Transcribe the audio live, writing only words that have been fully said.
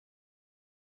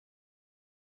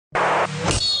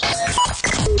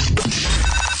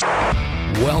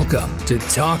Welcome to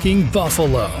Talking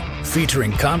Buffalo,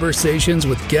 featuring conversations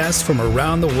with guests from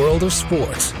around the world of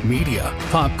sports, media,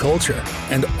 pop culture,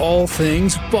 and all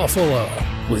things Buffalo,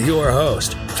 with your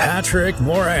host, Patrick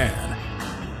Moran.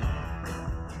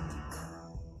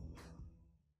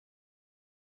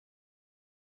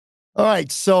 All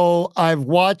right, so I've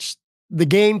watched the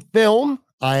game film.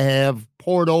 I have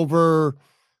poured over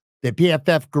the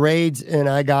PFF grades, and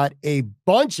I got a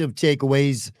bunch of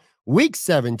takeaways, Week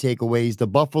 7 takeaways. The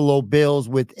Buffalo Bills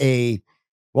with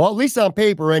well, at least on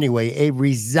paper anyway, a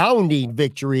resounding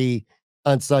victory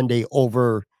on Sunday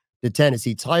over the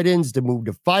Tennessee Titans to move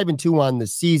to 5-2 on the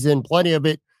season. Plenty of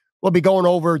it we'll be going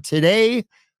over today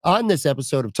on this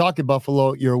episode of Talking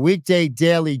Buffalo, your weekday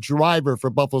daily driver for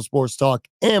Buffalo Sports Talk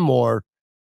and more.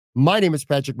 My name is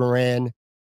Patrick Moran.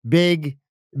 Big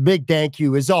thank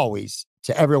you, as always,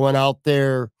 to everyone out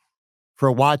there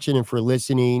for watching and for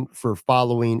listening, for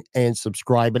following and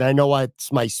subscribing. I know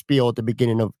it's my spiel at the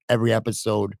beginning of every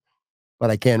episode,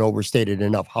 but I can't overstate it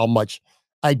enough how much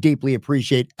I deeply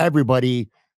appreciate everybody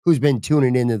who's been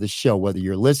tuning into the show, whether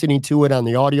you're listening to it on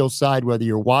the audio side, whether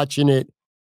you're watching it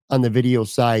on the video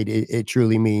side. It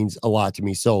truly means a lot to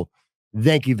me. So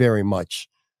thank you very much.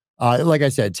 Like I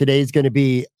said, today's going to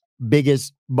be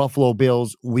biggest Buffalo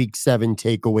Bills Week 7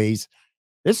 takeaways.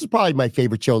 This is probably my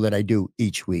favorite show that I do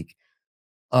each week.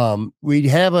 We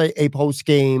have a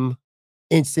post-game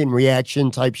instant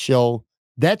reaction type show.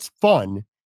 That's fun.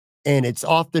 And it's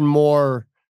often more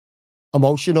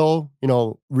emotional,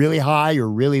 really high or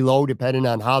really low, depending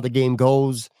on how the game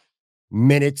goes,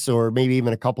 minutes or maybe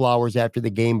even a couple hours after the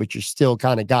game, but you're still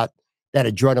kind of got that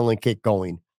adrenaline kick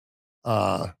going.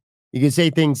 You can say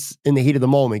things in the heat of the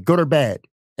moment, good or bad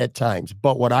at times.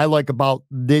 But what I like about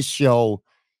this show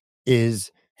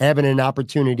is having an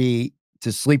opportunity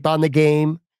to sleep on the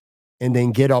game and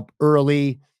then get up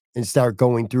early and start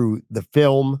going through the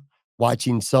film,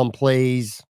 watching some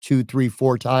plays 2, 3,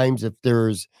 4 times if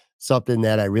there's something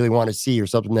that I really want to see or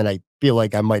something that I feel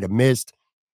like I might have missed.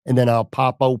 And then I'll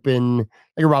pop open,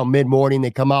 like around mid-morning, they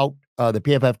come out, the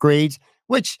PFF grades,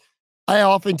 which I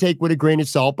often take with a grain of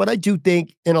salt, but I do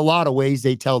think in a lot of ways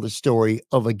they tell the story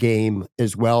of a game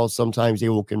as well. Sometimes they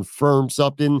will confirm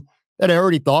something that I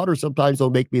already thought, or sometimes they'll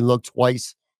make me look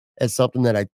twice at something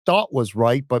that I thought was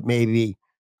right, but maybe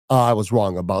I was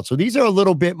wrong about. So these are a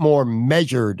little bit more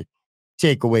measured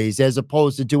takeaways as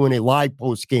opposed to doing a live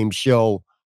post-game show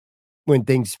when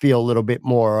things feel a little bit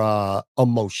more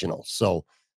emotional. So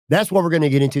that's what we're going to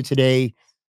get into today.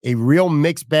 A real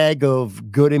mixed bag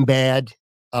of good and bad.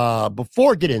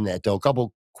 Before getting that, though, a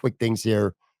couple quick things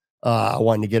here I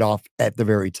wanted to get off at the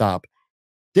very top.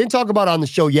 Didn't talk about on the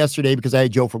show yesterday because I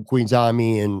had Joe from Queens on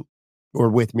me or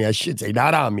with me, I should say,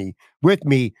 not on me, with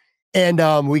me.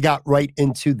 And we got right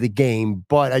into the game.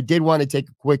 But I did want to take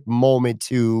a quick moment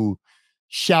to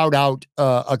shout out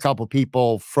a couple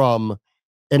people from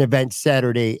an event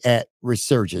Saturday at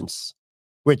Resurgence,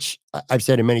 which I've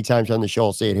said it many times on the show.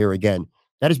 I'll say it here again.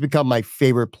 That has become my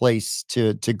favorite place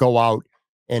to go out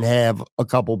and have a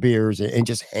couple beers and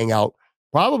just hang out,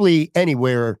 probably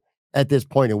anywhere at this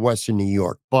point in Western New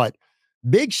York. But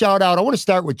big shout out. I want to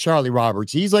start with Charlie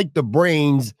Roberts. He's like the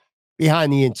brains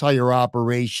behind the entire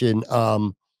operation.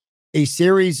 A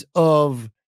series of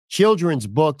children's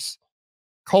books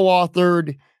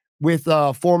co-authored with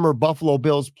former Buffalo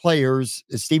Bills players.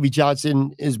 Stevie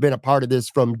Johnson has been a part of this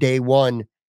from day one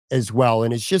as well,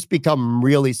 and it's just become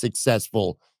really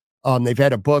successful. They've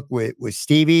had a book with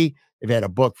Stevie. They've had a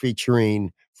book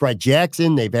featuring Fred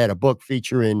Jackson. They've had a book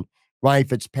featuring Ryan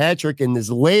Fitzpatrick, and this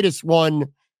latest one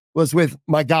was with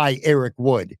my guy, Eric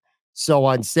Wood. So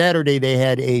on Saturday, they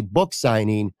had a book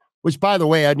signing, which, by the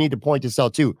way, I need to point this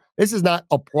out too. This is not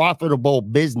a profitable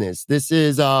business. This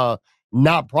is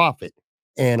not profit.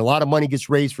 And a lot of money gets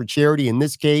raised for charity. In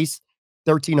this case,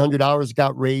 $1,300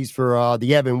 got raised for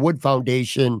the Evan Wood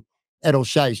Foundation at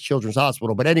O'Shea's Children's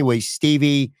Hospital. But anyway,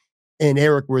 Stevie and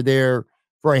Eric were there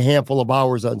for a handful of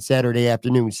hours on Saturday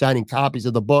afternoon, signing copies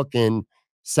of the book and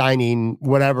signing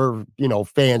whatever,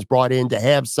 fans brought in to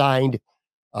have signed,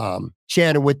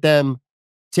 chatting with them,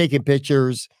 taking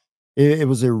pictures. It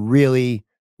was a really,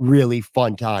 really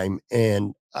fun time.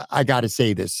 And I got to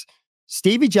say this,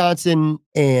 Stevie Johnson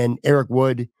and Eric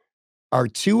Wood are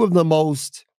two of the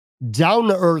most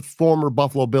down-to-earth former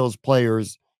Buffalo Bills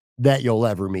players that you'll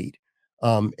ever meet.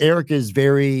 Eric is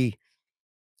he's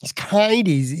kind.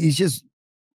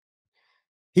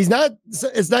 It's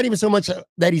not even so much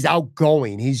that he's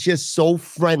outgoing. He's just so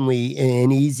friendly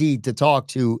and easy to talk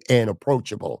to and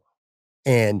approachable.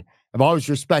 And I've always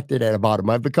respected that about him.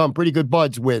 I've become pretty good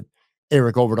buds with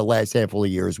Eric over the last handful of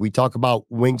years. We talk about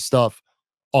wing stuff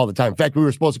all the time. In fact, we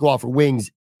were supposed to go out for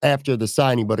wings after the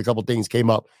signing, but a couple things came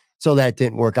up, so that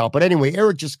didn't work out. But anyway,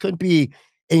 Eric just couldn't be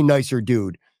a nicer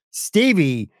dude.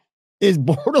 Stevie is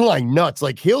borderline nuts.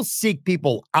 Like, he'll seek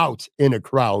people out in a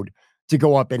crowd to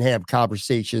go up and have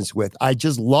conversations with. I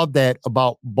just love that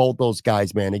about both those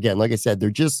guys, man. Again, like I said,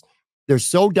 they're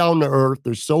so down to earth.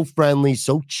 They're so friendly,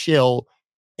 so chill,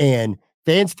 and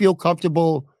fans feel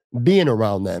comfortable being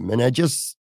around them. And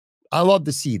I love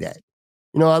to see that.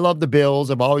 I love the Bills.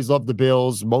 I've always loved the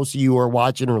Bills. Most of you are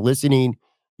watching or listening,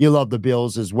 you love the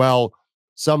Bills as well.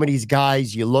 Some of these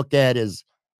guys you look at as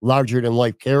larger than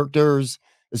life characters,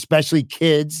 especially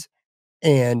kids,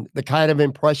 and the kind of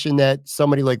impression that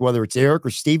somebody like, whether it's Eric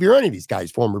or Stevie or any of these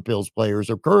guys, former Bills players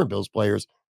or current Bills players,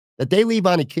 that they leave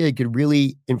on a kid could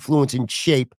really influence and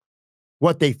shape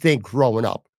what they think growing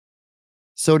up.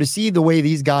 So to see the way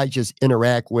these guys just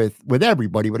interact with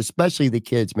everybody, but especially the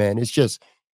kids, man,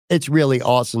 it's really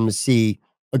awesome to see.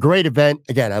 A great event.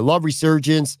 Again, I love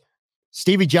Resurgence.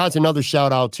 Stevie Johnson, another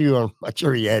shout out too. I'm not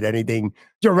sure he had anything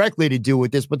directly to do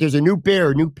with this, but there's a new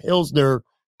beer, a new Pilsner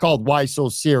called Why So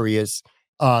Serious.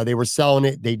 They were selling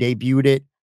it. They debuted it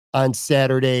on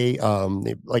Saturday.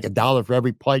 Like $1 for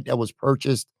every pint that was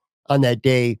purchased on that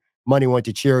day. Money went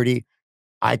to charity.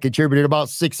 I contributed about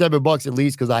 $6-7 at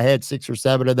least because I had 6 or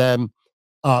 7 of them.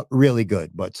 Really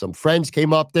good. But some friends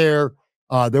came up there.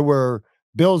 There were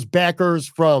Bills backers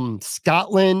from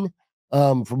Scotland,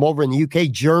 from over in the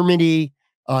UK, Germany.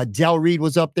 Del Reed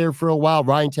was up there for a while.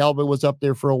 Ryan Talbot was up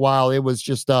there for a while. It was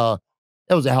just,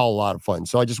 it was a hell of a lot of fun.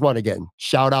 So I just want to, again,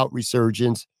 shout out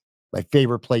Resurgence, my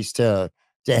favorite place to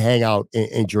hang out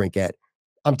and drink at.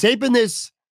 I'm taping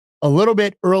this a little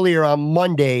bit earlier on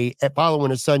Monday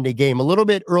following a Sunday game, a little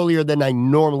bit earlier than I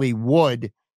normally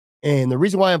would. And the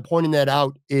reason why I'm pointing that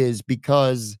out is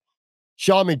because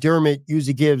Sean McDermott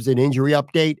usually gives an injury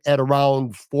update at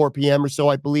around 4 p.m. or so.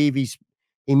 I believe he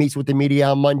meets with the media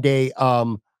on Monday.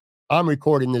 I'm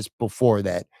recording this before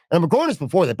that. And I'm recording this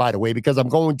before that, by the way, because I'm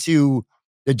going to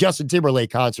the Justin Timberlake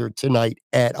concert tonight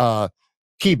at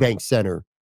KeyBank Center,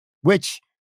 which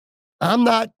I'm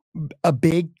not a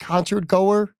big concert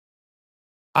goer.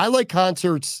 I like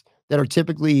concerts that are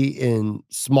typically in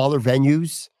smaller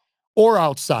venues or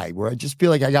outside where I just feel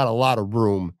like I got a lot of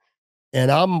room. And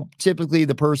I'm typically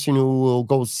the person who will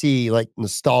go see like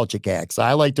nostalgic acts.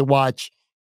 I like to watch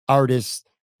artists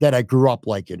that I grew up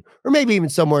liking, or maybe even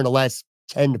somewhere in the last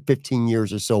 10 to 15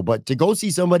 years or so. But to go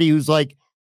see somebody who's like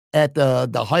at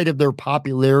the height of their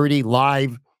popularity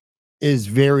live is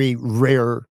very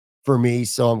rare for me.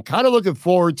 So I'm kind of looking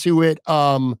forward to it.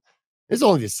 It's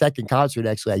only the second concert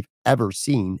actually I've ever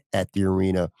seen at the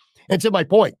arena. And to my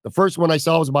point, the first one I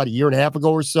saw was about a year and a half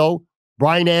ago or so.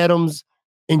 Bryan Adams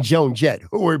and Joan Jett,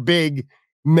 who were big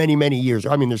many, many years.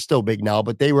 I mean, they're still big now,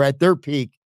 but they were at their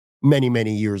peak many,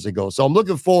 many years ago. So I'm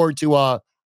looking forward to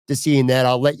seeing that.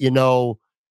 I'll let you know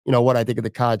what I think of the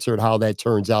concert, how that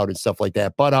turns out and stuff like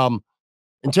that. But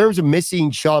in terms of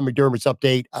missing Sean McDermott's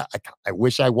update, I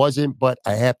wish I wasn't, but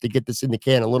I have to get this in the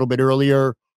can a little bit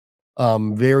earlier.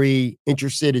 Very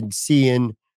interested in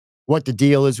seeing what the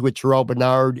deal is with Terrell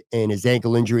Bernard and his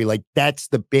ankle injury. Like, that's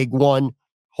the big one.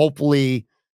 Hopefully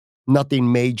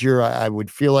nothing major. I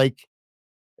would feel like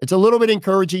it's a little bit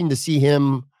encouraging to see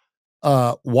him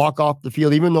walk off the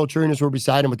field, even though trainers were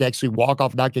beside him, but to actually walk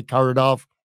off, not get carted off.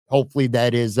 Hopefully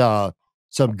that is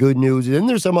some good news. And then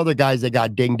there's some other guys that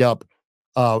got dinged up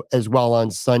as well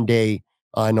on Sunday.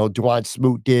 I know Dwan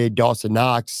Smoot did, Dawson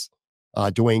Knox,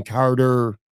 Dwayne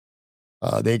Carter.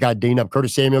 They got dinged up.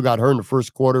 Curtis Samuel got hurt in the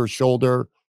first quarter, shoulder,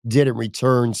 didn't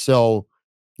return. So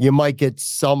you might get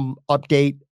some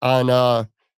update on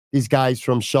these guys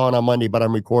from Sean on Monday, but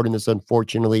I'm recording this,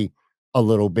 unfortunately, a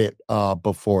little bit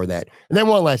before that. And then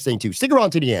one last thing, too. Stick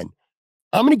around to the end.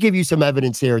 I'm going to give you some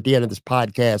evidence here at the end of this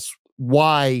podcast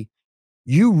why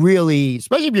you really,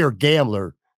 especially if you're a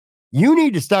gambler, you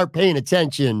need to start paying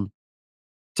attention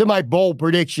to my bold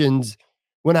predictions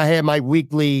when I have my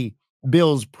weekly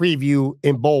Bills preview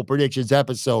and bold predictions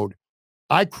episode.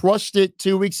 I crushed it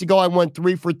 2 weeks ago. I went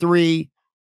 3 for 3,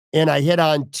 and I hit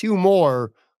on 2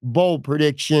 more bold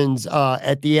predictions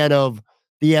at the end of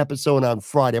the episode on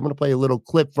Friday. I'm going to play a little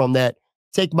clip from that.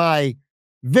 Take my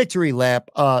victory lap,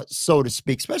 so to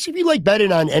speak, especially if you like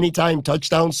betting on anytime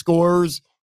touchdown scores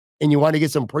and you want to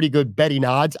get some pretty good betting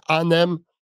odds on them.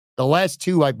 The last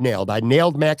 2 I've nailed. I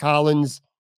nailed Mac Hollins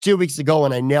 2 weeks ago,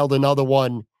 and I nailed another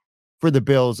one for the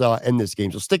Bills in this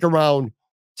game. So stick around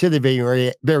to the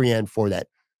very end for that.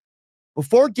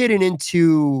 Before getting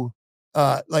into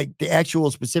like the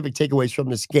actual specific takeaways from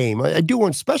this game, I do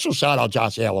want special shout out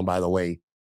Josh Allen, by the way.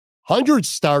 100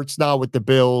 starts now with the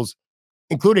Bills,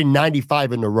 including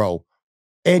 95 in a row.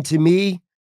 And to me,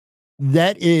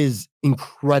 that is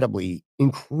incredibly,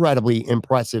 incredibly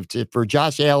impressive for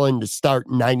Josh Allen to start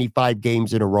 95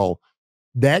 games in a row.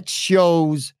 That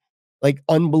shows like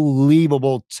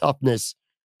unbelievable toughness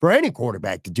for any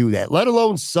quarterback to do that, let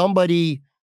alone somebody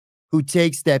who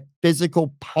takes that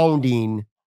physical pounding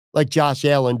like Josh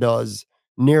Allen does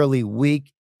nearly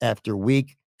week after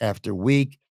week after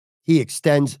week. He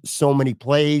extends so many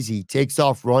plays. He takes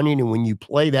off running. And when you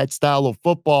play that style of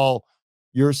football,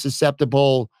 you're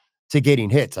susceptible to getting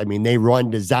hits. I mean, they run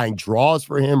design draws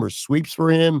for him or sweeps for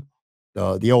him,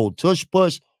 the old tush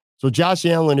push. So Josh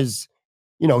Allen is,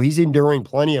 he's enduring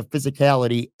plenty of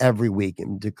physicality every week.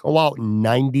 And to go out in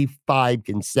 95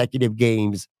 consecutive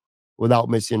games without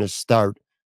missing a start,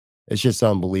 it's just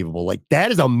unbelievable. Like,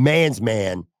 that is a man's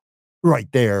man right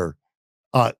there,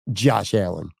 Josh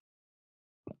Allen.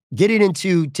 Getting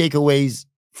into takeaways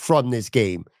from this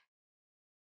game,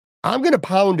 I'm going to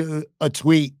pound a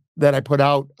tweet that I put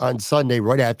out on Sunday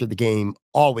right after the game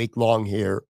all week long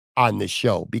here on this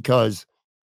show, because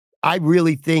I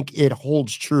really think it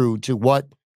holds true to what,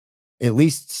 at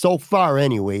least so far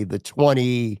anyway, the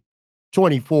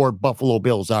 2024 Buffalo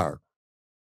Bills are.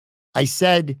 I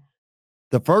said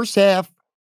the first half,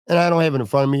 and I don't have it in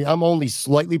front of me, I'm only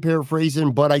slightly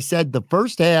paraphrasing, but I said the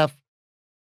first half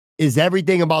is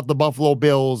everything about the Buffalo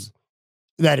Bills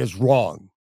that is wrong.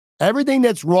 Everything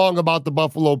that's wrong about the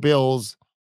Buffalo Bills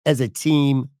as a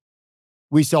team,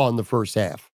 we saw in the first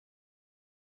half.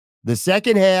 The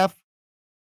second half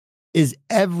is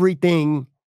everything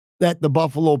that the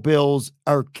Buffalo Bills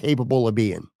are capable of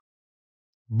being.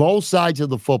 Both sides of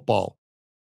the football.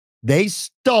 They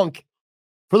stunk,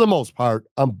 for the most part,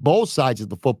 on both sides of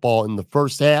the football in the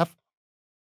first half,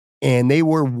 and they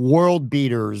were world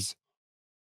beaters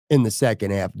in the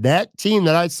second half. That team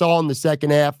that I saw in the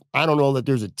second half, I don't know that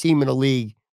there's a team in the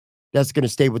league that's going to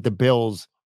stay with the Bills,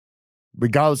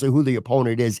 regardless of who the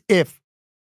opponent is, if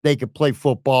they could play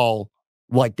football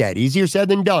like that. Easier said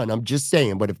than done, I'm just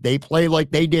saying. But if they play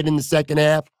like they did in the second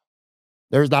half,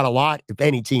 there's not a lot, if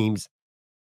any, teams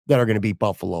that are going to beat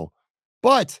Buffalo.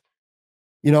 But,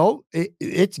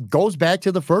 it goes back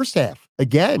to the first half.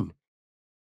 Again,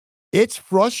 it's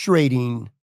frustrating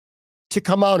to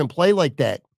come out and play like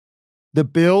that. The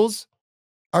Bills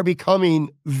are becoming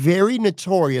very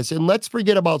notorious, and let's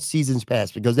forget about seasons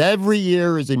past, because every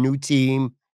year is a new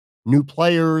team, new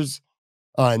players,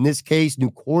 in this case, new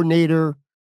coordinator,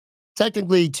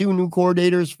 technically 2 new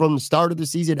coordinators from the start of the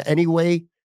season anyway.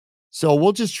 So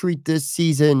we'll just treat this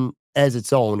season as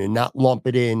its own and not lump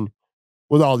it in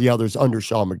with all the others under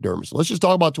Sean McDermott. So let's just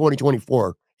talk about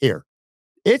 2024 here.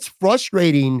 It's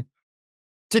frustrating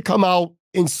to come out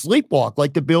and sleepwalk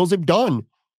like the Bills have done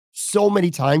so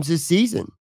many times this season.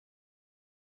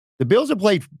 The Bills have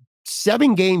played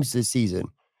 7 games this season.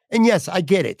 And yes, I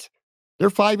get it. They're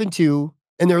 5-2,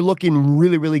 and they're looking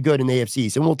really, really good in the AFC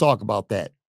East, and we'll talk about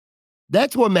that.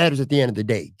 That's what matters at the end of the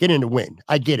day, getting to win.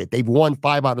 I get it. They've won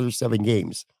 5 out of their 7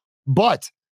 games.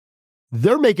 But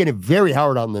they're making it very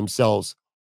hard on themselves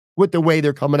with the way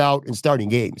they're coming out and starting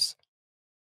games.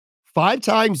 5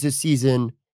 times this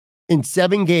season in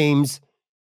 7 games,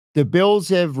 the Bills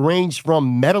have ranged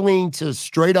from meddling to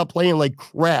straight up playing like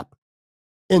crap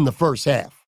in the first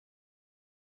half.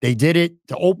 They did it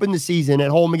to open the season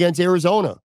at home against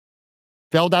Arizona.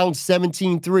 Fell down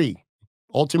 17-3.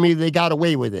 Ultimately, they got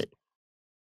away with it.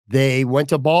 They went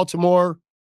to Baltimore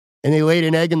and they laid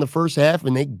an egg in the first half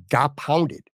and they got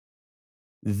pounded.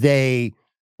 They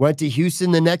went to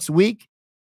Houston the next week,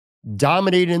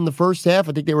 dominated in the first half.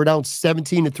 I think they were down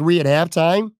 17-3 at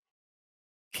halftime.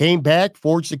 Came back,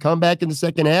 forged a comeback in the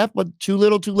second half, but too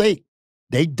little, too late.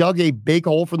 They dug a big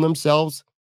hole for themselves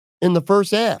in the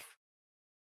first half.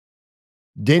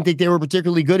 Didn't think they were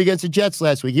particularly good against the Jets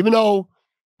last week, even though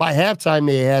by halftime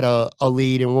they had a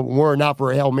lead, and were it not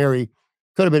for a Hail Mary,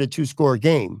 could have been a 2-score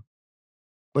game.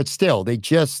 But still, they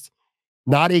just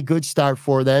not a good start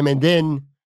for them. And then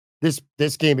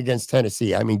this game against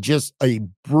Tennessee, I mean, just a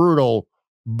brutal,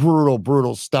 brutal,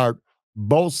 brutal start.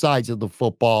 Both sides of the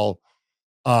football.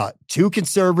 Too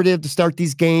conservative to start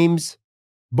these games.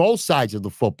 Both sides of the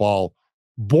football.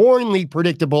 Boringly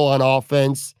predictable on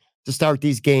offense to start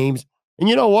these games. And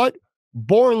you know what?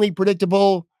 Boringly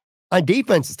predictable on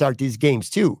defense to start these games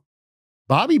too.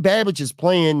 Bobby Babbage is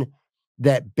playing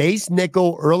that base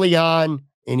nickel early on,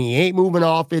 and he ain't moving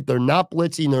off it. They're not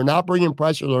blitzing. They're not bringing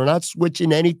pressure. They're not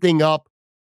switching anything up.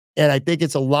 And I think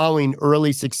it's allowing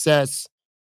early success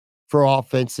for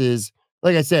offenses,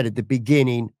 like I said, at the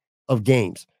beginning of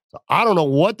games. So I don't know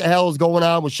what the hell is going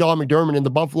on with Sean McDermott and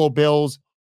the Buffalo Bills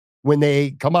when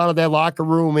they come out of that locker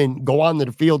room and go onto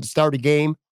the field to start a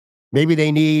game. Maybe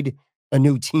they need a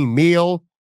new team meal.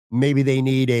 Maybe they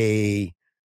need a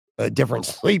different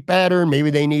sleep pattern. Maybe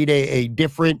they need a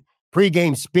different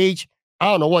pregame speech. I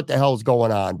don't know what the hell's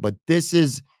going on, but this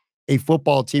is a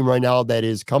football team right now that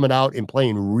is coming out and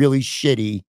playing really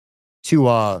shitty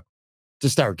to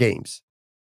start games.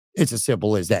 It's as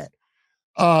simple as that.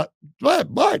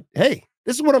 But hey,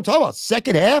 this is what I'm talking about.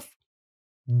 Second half,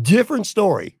 different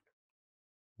story.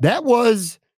 That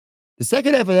was the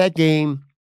second half of that game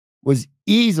was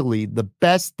easily the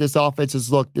best this offense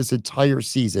has looked this entire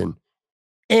season.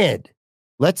 And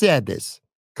let's add this.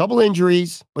 Couple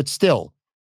injuries, but still,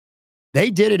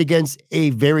 they did it against a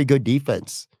very good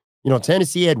defense.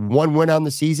 Tennessee had one win on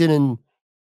the season, and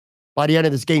by the end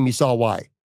of this game, you saw why.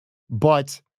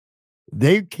 But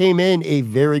they came in a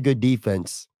very good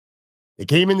defense. They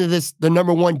came into this the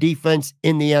number one defense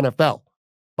in the NFL.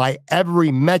 By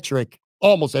every metric,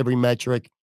 almost every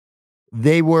metric,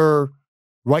 they were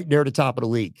right near the top of the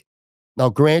league. Now,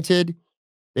 granted,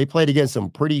 they played against some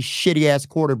pretty shitty-ass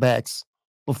quarterbacks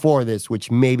before this, which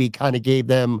maybe kind of gave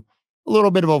them a little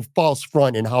bit of a false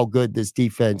front in how good this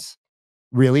defense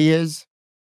really is.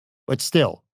 But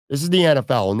still, this is the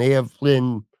NFL, and they have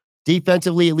been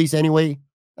defensively, at least anyway,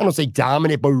 I don't say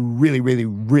dominant, but really, really,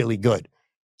 really good.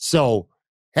 So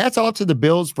hats off to the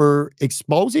Bills for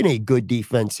exposing a good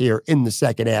defense here in the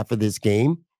second half of this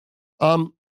game.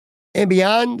 And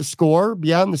beyond the score,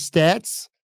 beyond the stats,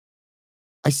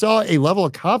 I saw a level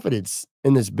of confidence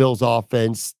in this Bills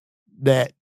offense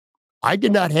that I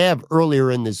did not have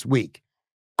earlier in this week.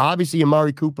 Obviously,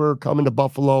 Amari Cooper coming to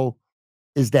Buffalo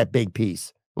is that big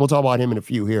piece. We'll talk about him in a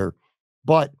few here.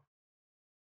 But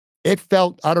it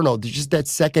felt, I don't know, just that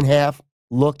second half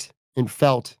looked and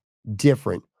felt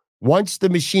different. Once the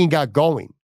machine got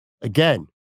going, again,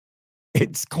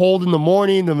 it's cold in the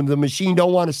morning. The machine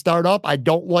don't want to start up. I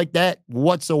don't like that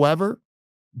whatsoever.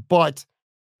 But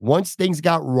once things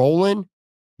got rolling,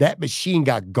 that machine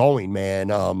got going, man.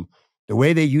 The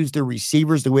way they use their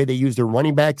receivers, the way they use their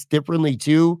running backs differently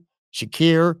too.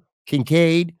 Shakir,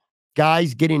 Kincaid,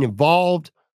 guys getting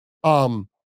involved.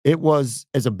 It was,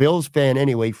 as a Bills fan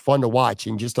anyway, fun to watch.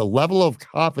 And just a level of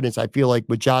confidence, I feel like,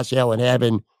 with Josh Allen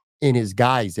having in his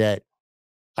guys that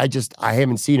I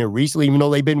haven't seen it recently, even though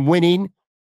they've been winning.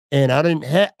 And I didn't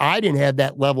have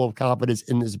that level of confidence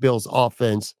in this Bills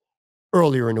offense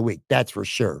earlier in the week. That's for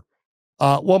sure.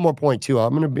 One more point too. We're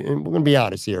gonna be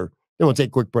honest here. Then we'll take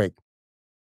a quick break.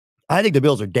 I think the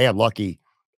Bills are damn lucky.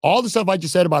 All the stuff I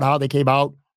just said about how they came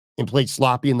out and played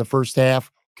sloppy in the first half,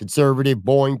 conservative,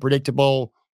 boring,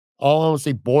 predictable, all I want to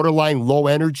say borderline low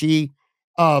energy.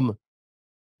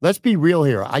 Let's be real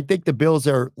here. I think the Bills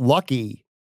are lucky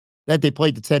that they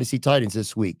played the Tennessee Titans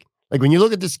this week. Like, when you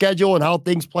look at the schedule and how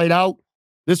things played out,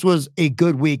 this was a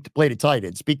good week to play the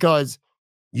Titans because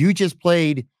you just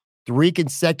played 3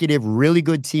 consecutive really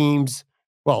good teams.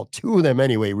 Well, 2 of them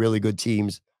anyway, really good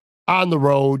teams on the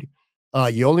road.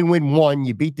 You only win 1.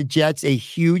 You beat the Jets, a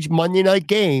huge Monday night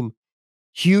game.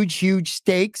 Huge, huge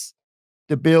stakes.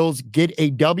 The Bills get a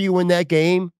W in that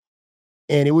game,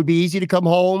 and it would be easy to come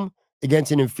home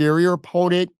against an inferior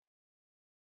opponent.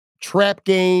 Trap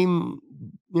game,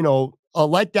 a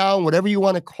letdown, whatever you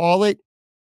want to call it.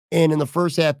 And in the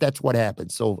first half, that's what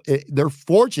happened. So they're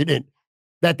fortunate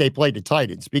that they played the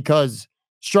Titans because,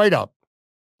 straight up,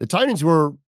 the Titans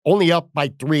were only up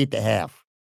by 3 at the half.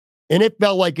 And it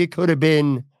felt like it could have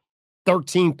been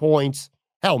 13 points,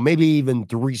 hell, maybe even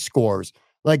 3 scores.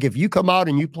 Like, if you come out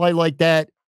and you play like that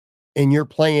and you're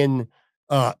playing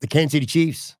the Kansas City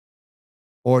Chiefs,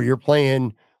 or you're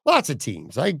playing lots of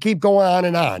teams, I keep going on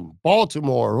and on,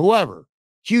 Baltimore, whoever,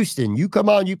 Houston, you come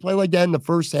out and you play like that in the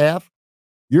first half,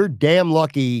 you're damn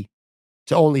lucky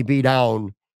to only be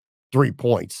down 3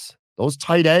 points. Those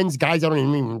tight ends, guys I don't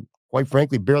even, quite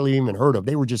frankly, barely even heard of,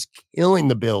 they were just killing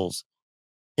the Bills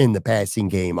in the passing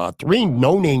game. 3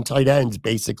 no-name tight ends,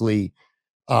 basically,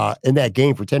 in that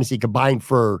game for Tennessee, combined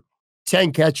for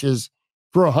 10 catches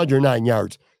for 109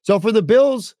 yards. So for the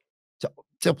Bills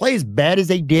to play as bad as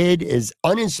they did, as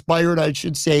uninspired, I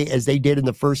should say, as they did in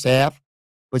the first half,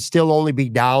 but still only be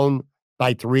down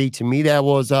by 3, to me, that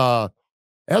was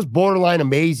borderline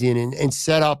amazing and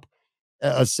set up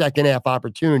a second half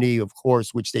opportunity, of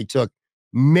course, which they took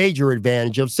major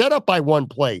advantage of, set up by 1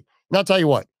 play. And I'll tell you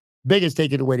what, biggest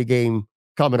taking away the game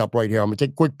coming up right here. I'm going to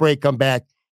take a quick break, come back.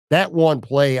 That 1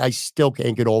 play, I still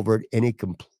can't get over it, and it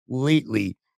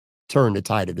completely turned the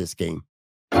tide of this game.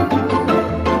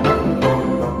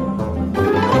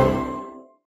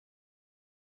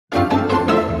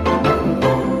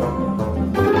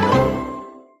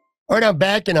 All right, I'm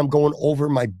back, and I'm going over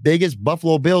my biggest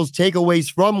Buffalo Bills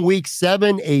takeaways from Week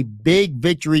 7. A big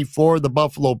victory for the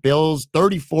Buffalo Bills,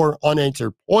 34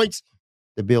 unanswered points.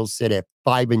 The Bills sit at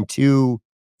 5-2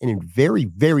 and in very,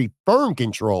 very firm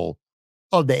control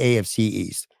of the AFC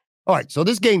East. All right, so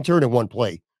this game turned in one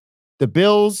play. The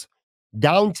Bills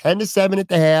down 10-7 at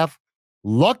the half.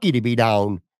 Lucky to be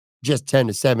down just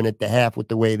 10-7 at the half with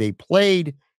the way they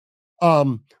played.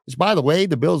 Which, by the way,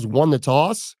 the Bills won the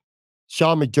toss.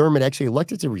 Sean McDermott actually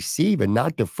elected to receive and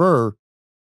not defer.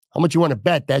 How much you want to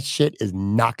bet that shit is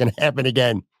not going to happen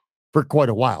again for quite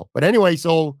a while? But anyway,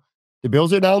 so the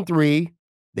Bills are down 3.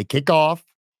 They kick off.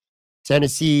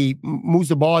 Tennessee moves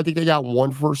the ball. I think they got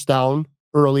 1 first down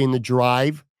early in the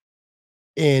drive.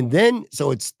 And then,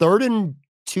 so it's 3rd and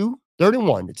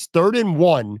 1. It's 3rd and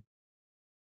 1.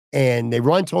 And they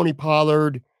run Tony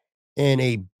Pollard in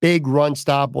a big run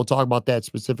stop. We'll talk about that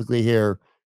specifically here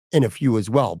in a few as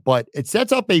well. But it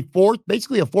sets up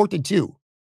basically a 4th and 2.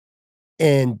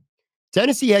 And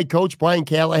Tennessee head coach Brian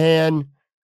Callahan,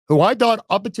 who I thought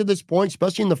up until this point,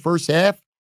 especially in the first half,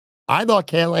 I thought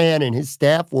Callahan and his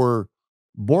staff were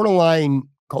borderline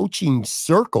coaching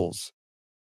circles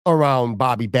around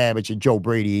Bobby Babich and Joe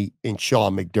Brady and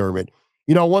Sean McDermott.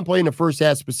 You know, one play in the first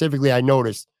half specifically, I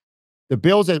noticed the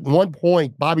Bills at one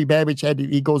point, Bobby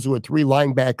Babich he goes to a 3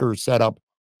 linebacker setup.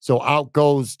 So out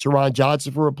goes Teron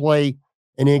Johnson for a play,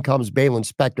 and in comes Balin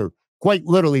Spector. Quite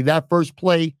literally, that first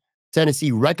play,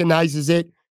 Tennessee recognizes it,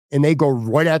 and they go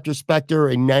right after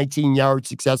Spector, a 19-yard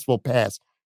successful pass.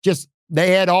 They just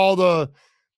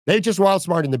were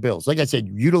outsmarting the Bills. Like I said,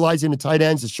 utilizing the tight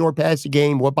ends, the short passing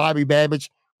game, what Bobby Babich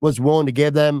was willing to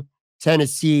give them.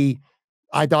 Tennessee,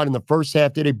 I thought in the first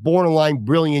half, did a borderline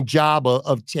brilliant job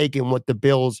of taking what the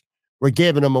Bills were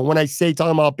giving them. And when I say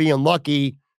talking about being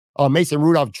lucky, Mason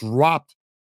Rudolph dropped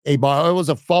a ball. It was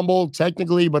a fumble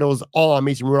technically, but it was all on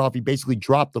Mason Rudolph. He basically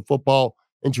dropped the football,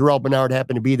 and Terrell Bernard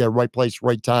happened to be there, right place,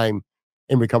 right time,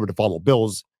 and recovered the fumble.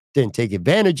 Bills didn't take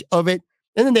advantage of it.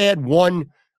 And then they had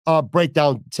one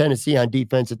breakdown Tennessee on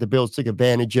defense that the Bills took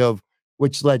advantage of,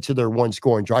 which led to their one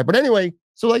scoring drive. But anyway,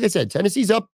 so like I said, Tennessee's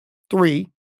up 3.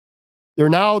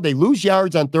 They lose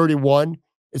yards on 31.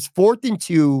 It's 4th and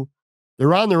 2.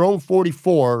 They're on their own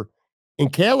 44.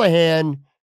 And Callahan,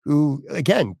 who,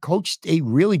 again, coached a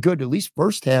really good, at least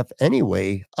first half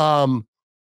anyway, had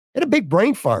a big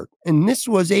brain fart. And this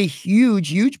was a huge,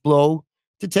 huge blow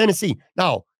to Tennessee.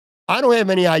 Now, I don't have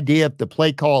any idea if the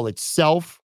play call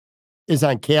itself is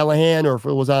on Callahan or if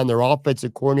it was on their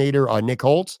offensive coordinator, Nick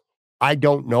Holtz. I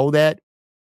don't know that.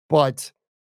 But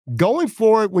going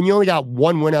for it when you only got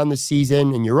 1 win on the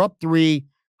season and you're up 3,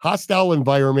 hostile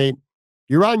environment,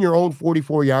 you're on your own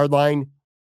 44-yard line,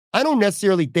 I don't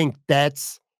necessarily think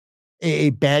that's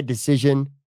a bad decision.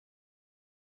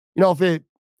 You know,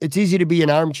 it's easy to be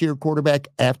an armchair quarterback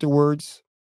afterwards,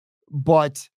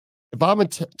 but if I'm a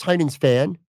Titans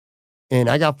fan and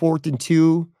I got 4th and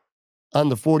 2 on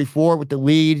the 44 with the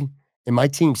lead and my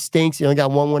team stinks, you only got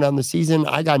 1 win on the season,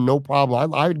 I got no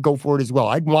problem. I would go for it as well.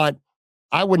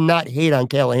 I would not hate on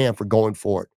Callahan for going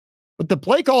for it. But the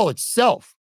play call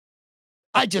itself,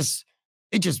 it just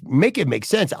make it make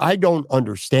sense. I don't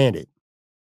understand it.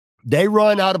 They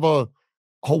run out of a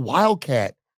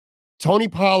wildcat. Tony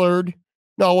Pollard,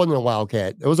 no, it wasn't a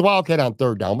wildcat. It was a wildcat on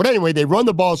 3rd down. But anyway, they run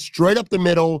the ball straight up the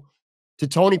middle to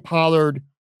Tony Pollard,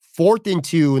 4th and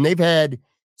 2, and they've had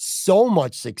so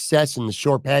much success in the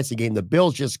short passing game. The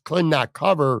Bills just could not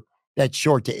cover that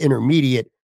short to intermediate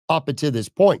up until this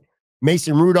point.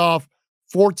 Mason Rudolph,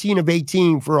 14 of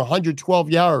 18 for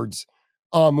 112 yards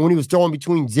when he was throwing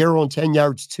between 0 and 10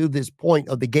 yards to this point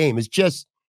of the game.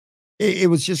 It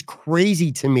was just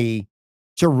crazy to me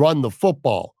to run the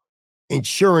football. And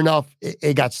sure enough,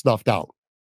 it got snuffed out.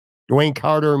 Dwayne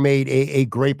Carter made a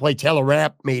great play. Taylor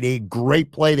Rapp made a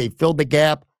great play. They filled the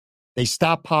gap. They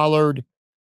stopped Pollard.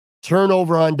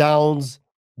 Turnover on downs.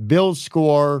 Bills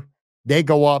score. They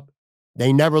go up.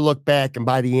 They never look back. And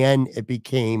by the end, it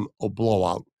became a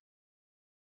blowout.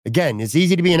 Again, it's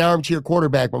easy to be an armchair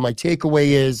quarterback, but my takeaway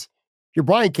is if you're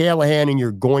Brian Callahan and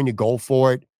you're going to go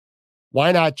for it,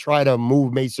 why not try to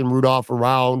move Mason Rudolph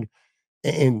around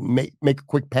and make a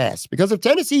quick pass? Because if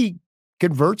Tennessee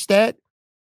converts that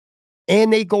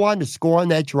and they go on to score on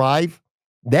that drive,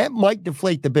 that might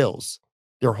deflate the Bills.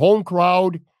 Their home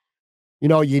crowd, you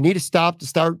know, you need a stop to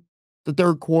start the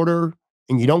 3rd quarter,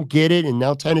 and you don't get it, and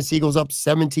now Tennessee goes up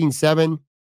 17-7.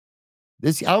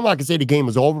 I'm not going to say the game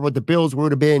was over, but the Bills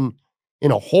would have been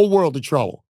in a whole world of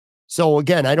trouble. So,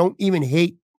 again, I don't even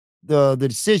hate the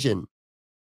decision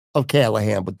of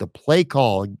Callahan, but the play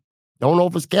call, don't know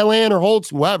if it's Callahan or Holtz,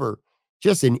 whoever,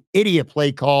 just an idiot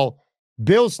play call.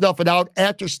 Bills snuff it out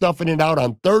after snuffing it out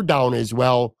on third down as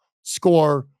well,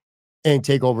 score and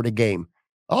take over the game.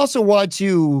 I also want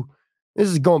to, this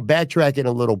is going backtracking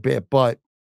a little bit, but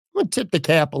I'm going to tip the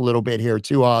cap a little bit here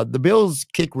to the Bills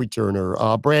kick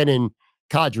returner, Brandon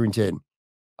Codrington.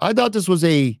 I thought this was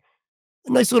a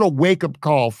nice little wake-up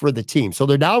call for the team. So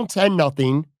they're down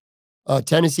 10-0.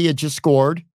 Tennessee had just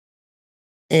scored.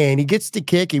 And he gets the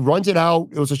kick. He runs it out.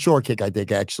 It was a short kick, I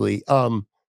think, actually.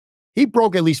 He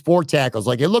broke at least 4 tackles.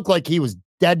 Like, it looked like he was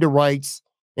dead to rights.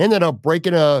 Ended up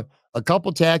breaking a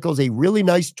couple tackles, a really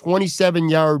nice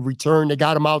 27-yard return that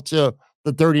got him out to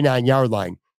the 39-yard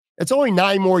line. It's only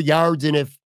 9 more yards, and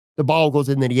if the ball goes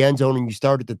into the end zone and you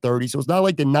start at the 30. So it's not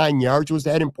like the 9 yards was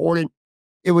that important.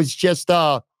 It was just,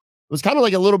 it was kind of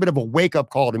like a little bit of a wake-up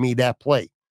call to me, that play.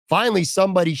 Finally,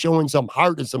 somebody showing some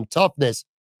heart and some toughness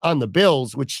on the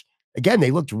Bills, which, again,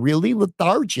 they looked really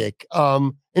lethargic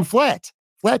and flat.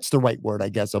 Flat's the right word, I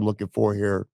guess I'm looking for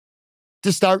here,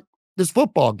 to start this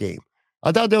football game.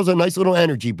 I thought that was a nice little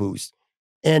energy boost.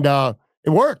 And it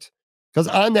worked, because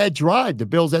on that drive, the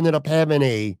Bills ended up having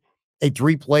a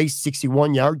 3-play,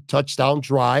 61-yard touchdown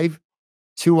drive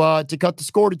to cut the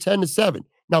score to 10-7.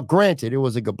 Now, granted, it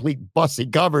was a complete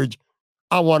busted coverage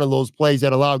on one of those plays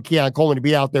that allowed Keon Coleman to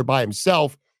be out there by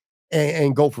himself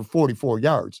and go for 44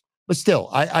 yards. But still,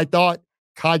 I thought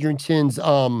Codrington's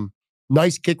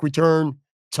nice kick return,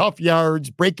 tough yards,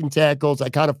 breaking tackles, I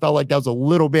kind of felt like that was a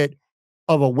little bit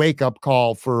of a wake-up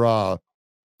call for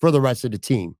the rest of the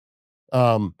team.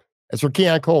 As for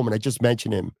Keon Coleman, I just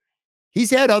mentioned him.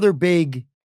 He's had other big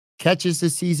catches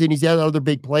this season. He's had other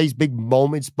big plays, big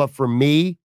moments. But for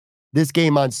me, this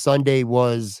game on Sunday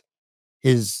was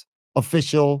his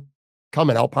official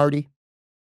coming out party.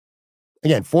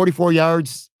 Again, 44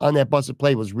 yards on that busted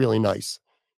play was really nice.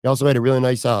 He also had a really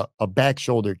nice a back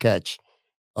shoulder catch.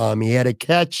 He had a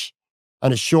catch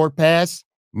on a short pass,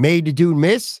 made the dude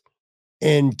miss,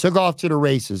 and took off to the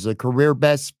races, a career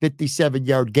best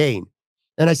 57-yard gain.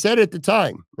 And I said it at the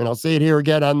time, and I'll say it here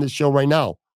again on this show right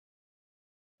now.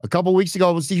 A couple weeks ago,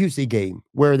 it was the Houston game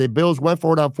where the Bills went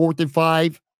for it on 4th and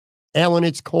 5. Allen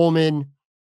hits Coleman.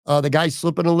 The guy's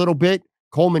slipping a little bit.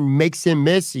 Coleman makes him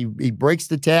miss. He breaks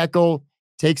the tackle,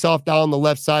 takes off down the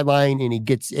left sideline, and he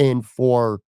gets in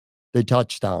for the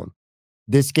touchdown.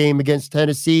 This game against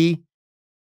Tennessee,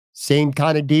 same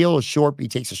kind of deal. He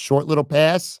takes a short little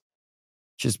pass,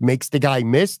 just makes the guy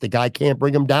miss. The guy can't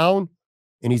bring him down,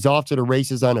 and he's off to the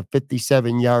races on a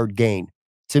 57-yard gain.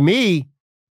 To me,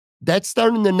 that's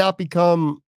starting to not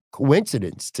become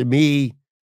coincidence. To me,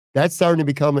 that's starting to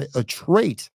become a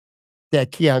trait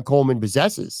that Keon Coleman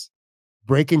possesses.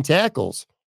 Breaking tackles,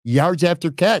 yards after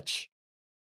catch.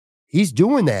 He's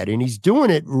doing that, and he's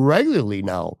doing it regularly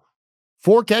now.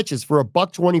 4 catches for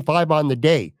 $125 on the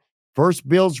day. First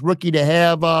Bills rookie to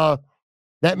have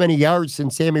that many yards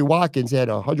since Sammy Watkins had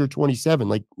 127,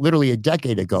 like literally a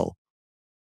decade ago.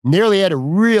 Nearly had a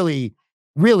really,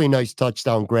 really nice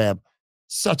touchdown grab.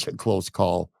 Such a close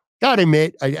call. Gotta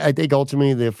admit, I think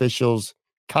ultimately the officials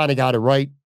kind of got it right.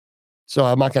 So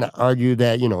I'm not going to argue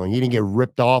that, he didn't get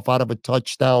ripped off out of a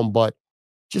touchdown, but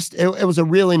just it was a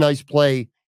really nice play.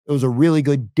 It was a really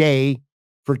good day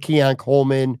for Keon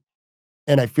Coleman.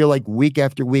 And I feel like week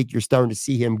after week, you're starting to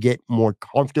see him get more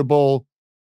comfortable.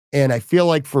 And I feel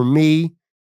like for me,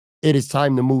 it is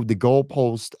time to move the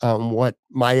goalpost on what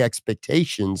my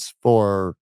expectations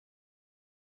for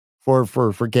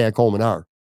Keon Coleman are.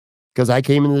 Because I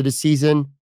came into the season,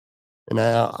 and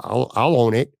I'll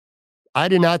own it, I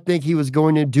did not think he was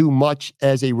going to do much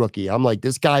as a rookie. I'm like,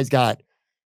 this guy's got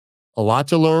a lot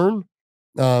to learn.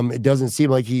 It doesn't seem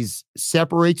like he's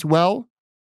separates well.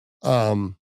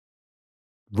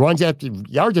 Runs after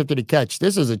yards after the catch.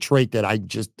 This is a trait that I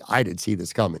didn't see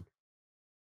this coming.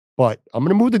 But I'm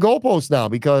going to move the goalpost now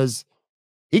because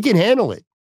he can handle it.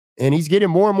 And he's getting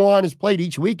more and more on his plate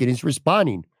each week, and he's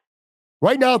responding.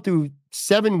 Right now, through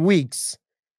 7 weeks,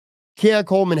 Keon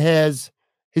Coleman has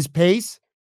his pace,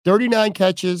 39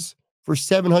 catches for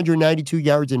 792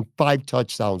 yards and 5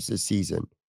 touchdowns this season.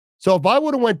 So if I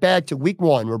would have went back to week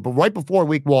 1, or right before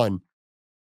week 1,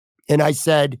 and I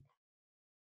said,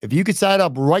 if you could sign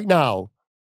up right now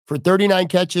for 39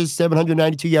 catches,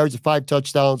 792 yards and 5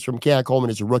 touchdowns from Keon Coleman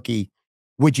as a rookie,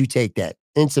 would you take that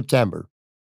in September?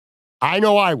 I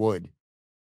know I would.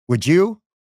 Would you?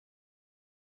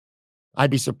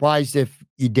 I'd be surprised if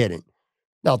you didn't.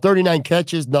 Now, 39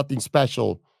 catches, nothing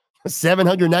special.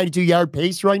 792-yard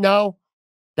pace right now,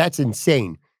 that's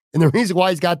insane. And the reason why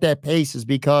he's got that pace is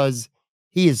because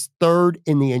he is 3rd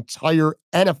in the entire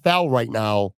NFL right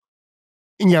now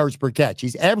in yards per catch.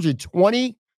 He's averaging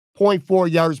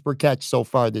 20.4 yards per catch so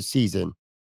far this season.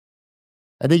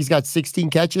 I think he's got 16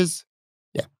 catches.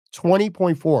 Yeah,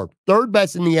 20.4. Third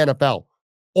best in the NFL.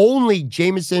 Only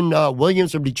Jameson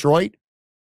Williams from Detroit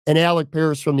and Alec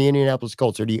Pierce from the Indianapolis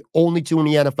Colts are the only two in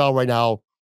the NFL right now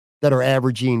that are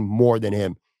averaging more than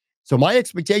him. So my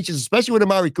expectations, especially with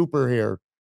Amari Cooper here,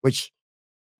 which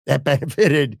that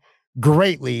benefited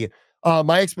greatly,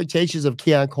 my expectations of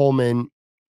Keon Coleman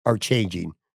are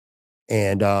changing.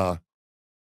 And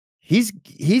he's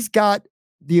got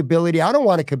the ability. I don't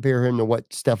want to compare him to what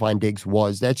Stephon Diggs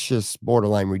was. That's just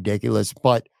borderline ridiculous.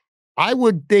 But I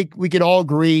would think we can all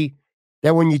agree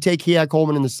that when you take Keon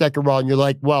Coleman in the second round, you're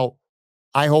like, well,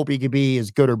 I hope he could be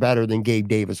as good or better than Gabe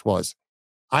Davis was.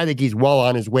 I think he's well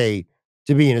on his way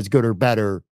to being as good or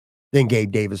better than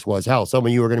Gabe Davis was. Hell, some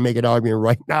of you are going to make an argument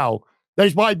right now that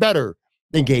he's probably better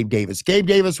than Gabe Davis. Gabe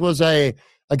Davis was a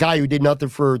guy who did nothing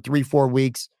for 3-4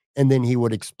 weeks, and then he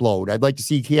would explode. I'd like to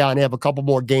see Keon have a couple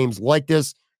more games like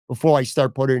this before I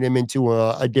start putting him into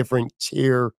a different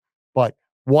tier. But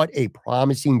what a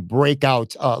promising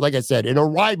breakout, like I said, in a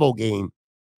rival game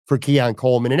for Keon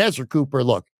Coleman. And as for Cooper,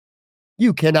 look,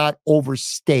 you cannot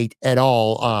overstate at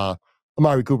all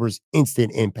Amari Cooper's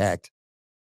instant impact.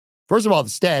 First of all, the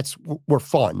stats were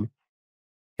fun.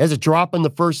 He has a drop in the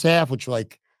first half, which,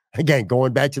 like, again,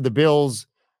 going back to the Bills,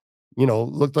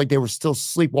 looked like they were still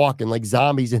sleepwalking like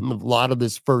zombies in a lot of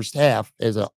this first half.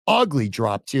 As an ugly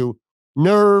drop too.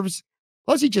 Nerves.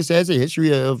 Plus, he just has a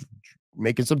history of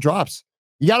making some drops.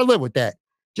 You got to live with that.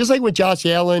 Just like when Josh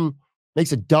Allen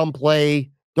makes a dumb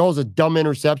play, throws a dumb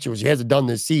interception, which he hasn't done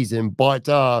this season, but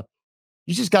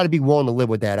you just got to be willing to live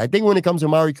with that. I think when it comes to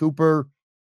Amari Cooper,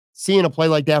 seeing a play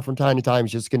like that from time to time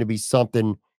is just going to be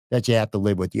something that you have to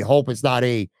live with. You hope it's not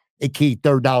a key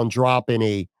third down drop in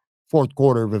a fourth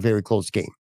quarter of a very close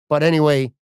game. But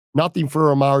anyway, nothing for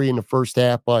Amari in the first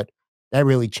half, but that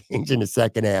really changed in the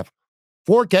second half.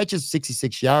 4 catches,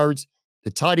 66 yards,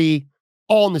 the tutty,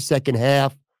 all in the second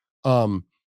half.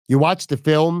 You watch the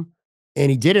film,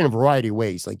 and he did it in a variety of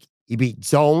ways. Like, he beat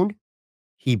zone,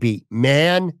 he beat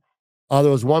man. There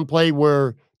was one play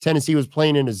where Tennessee was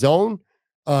playing in a zone.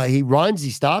 He runs, he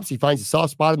stops, he finds a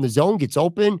soft spot in the zone, gets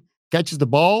open, catches the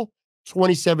ball,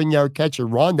 27-yard catch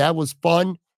and run. That was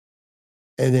fun.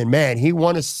 And then, man, he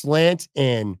won a slant,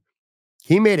 and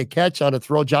he made a catch on a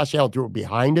throw. Josh Allen threw it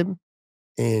behind him,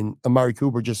 and Amari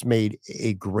Cooper just made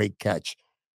a great catch.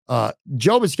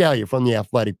 Joe Biscaglia from The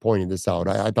Athletic pointed this out.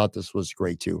 I thought this was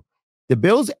great, too. The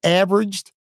Bills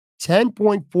averaged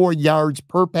 10.4 yards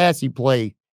per passing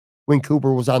play when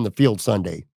Cooper was on the field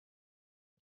Sunday.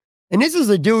 And this is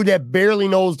a dude that barely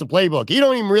knows the playbook. He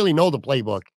don't even really know the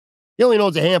playbook. He only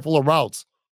knows a handful of routes.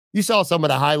 You saw some of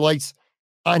the highlights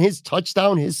on his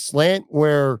touchdown, his slant,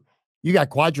 where you got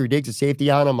Quadri Diggs, a safety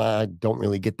on him. I don't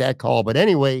really get that call. But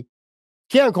anyway,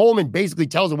 Keon Coleman basically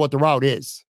tells him what the route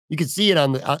is. You can see it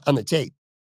on the tape.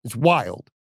 It's wild.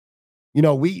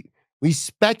 We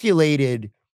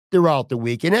speculated throughout the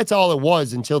week, and that's all it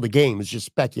was until the game. It's just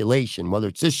speculation. Whether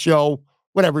it's this show,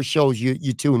 whatever shows you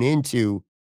tune into,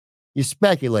 you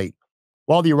speculate.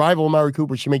 While the arrival of Amari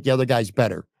Cooper should make the other guys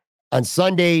better. On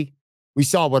Sunday, we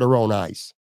saw it with our own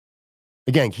eyes.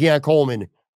 Again, Keon Coleman,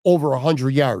 over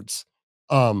 100 yards.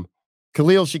 Khalil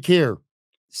Shakir,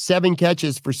 7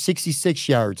 catches for 66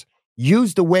 yards.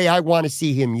 Used the way I want to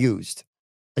see him used.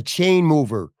 A chain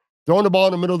mover, throwing the ball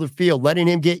in the middle of the field, letting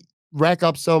him rack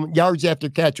up some yards after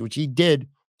catch, which he did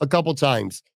a couple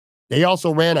times. They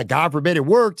also ran a, God forbid it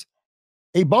worked,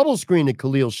 a bubble screen to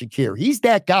Khalil Shakir. He's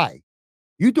that guy.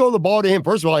 You throw the ball to him,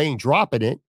 first of all, he ain't dropping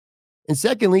it. And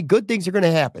secondly, good things are going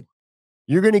to happen.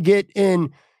 You're going to get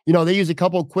in, they use a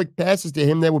couple of quick passes to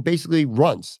him that were basically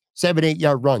runs, 7-8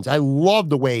 yard runs. I love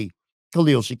the way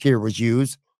Khalil Shakir was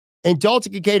used. And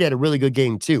Dalton Kincaid had a really good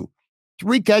game too.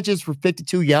 3 catches for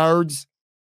 52 yards.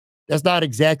 That's not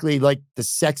exactly like the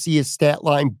sexiest stat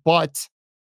line, but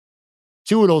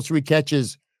 2 of those 3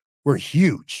 catches were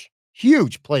huge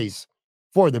plays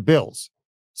for the Bills.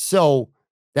 So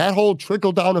that whole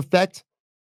trickle-down effect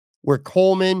where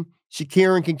Coleman,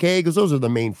 Shakir, and Kincaid, because those are the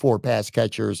main 4 pass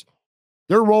catchers,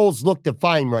 their roles look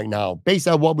defined right now based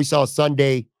on what we saw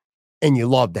Sunday, and you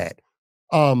love that.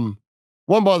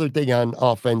 One other thing on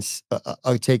offense,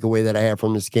 a takeaway that I have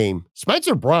from this game.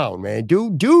 Spencer Brown, man,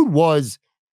 dude was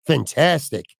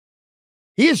fantastic.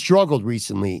 He has struggled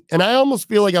recently, and I almost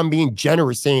feel like I'm being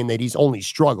generous saying that he's only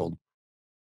struggled.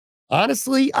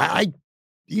 Honestly,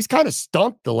 he's kind of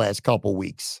stunk the last couple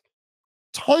weeks.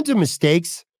 Tons of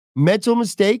mistakes, mental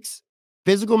mistakes,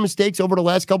 physical mistakes over the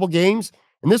last couple games,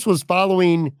 and this was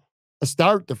following a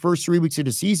start the first 3 weeks of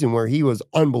the season where he was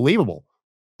unbelievable,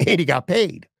 and he got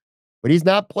paid. But he's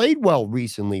not played well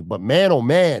recently. But man, oh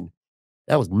man,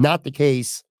 that was not the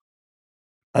case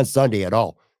on Sunday at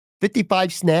all.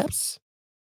 55 snaps,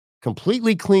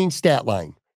 completely clean stat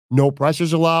line. No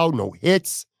pressures allowed, no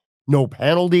hits, no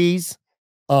penalties.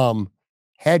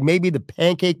 Had maybe the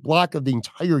pancake block of the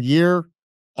entire year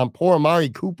on poor Amari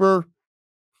Cooper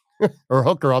or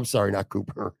Hooker. I'm sorry, not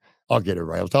Cooper. I'll get it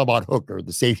right. I was talking about Hooker,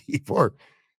 the safety for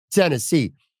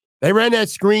Tennessee. They ran that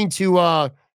screen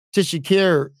to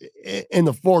Shakir in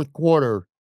the fourth quarter.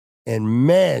 And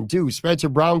man, dude, Spencer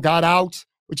Brown got out,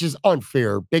 which is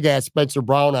unfair. Big ass Spencer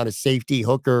Brown on a safety.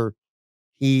 Hooker,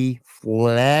 he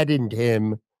flattened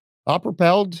him.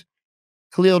 Propelled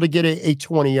Khalil to get a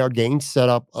 20-yard gain, set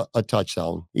up a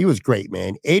touchdown. He was great,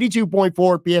 man. 82.4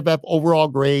 PFF overall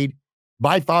grade.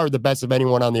 By far the best of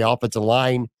anyone on the offensive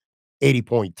line.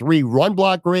 80.3 run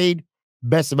block grade.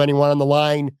 Best of anyone on the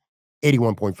line.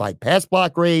 81.5 pass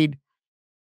block grade.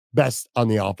 Best on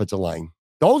the offensive line.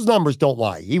 Those numbers don't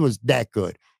lie. He was that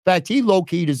good. In fact, he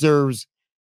low-key deserves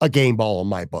a game ball in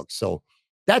my book. So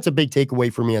that's a big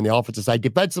takeaway for me on the offensive side.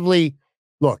 Defensively,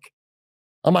 look,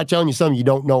 I'm not telling you something you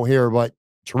don't know here, but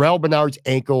Terrell Bernard's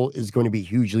ankle is going to be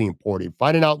hugely important.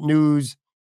 Finding out news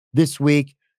this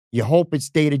week, you hope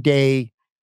it's day-to-day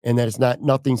and that it's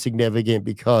nothing significant,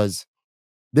 because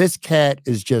this cat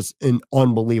is just an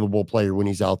unbelievable player when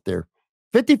he's out there.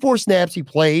 54 snaps he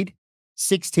played,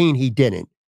 16 he didn't.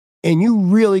 And you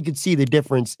really could see the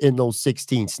difference in those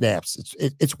 16 snaps.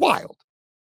 It's wild.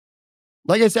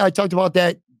 Like I said, I talked about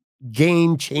that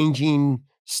game-changing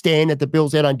stand that the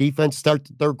Bills had on defense start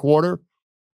the third quarter.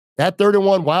 That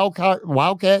 3rd-and-1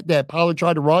 Wildcat that Pollard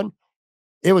tried to run,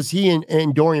 it was he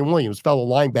and Dorian Williams, fellow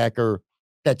linebacker,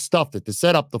 that stuffed it to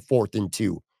set up the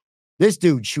 4th-and-2. This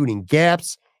dude shooting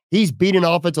gaps. He's beating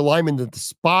offensive linemen to the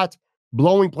spot,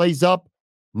 blowing plays up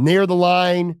near the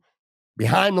line,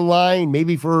 behind the line,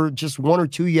 maybe for just 1 or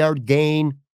 2 yard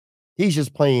gain. He's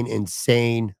just playing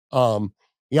insane.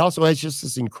 He also has just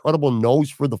this incredible nose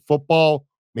for the football.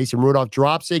 Mason Rudolph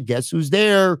drops it. Guess who's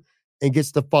there and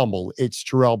gets the fumble? It's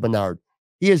Terrell Bernard.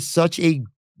 He is such a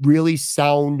really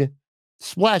sound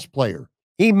splash player.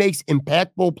 He makes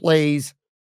impactful plays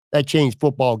that change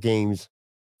football games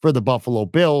for the Buffalo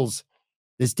Bills.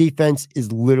 This defense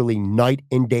is literally night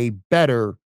and day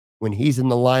better when he's in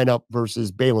the lineup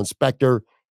versus Balin Spector.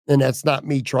 And that's not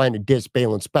me trying to diss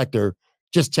Balin Spector,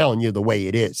 just telling you the way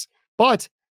it is. But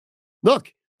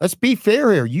look, let's be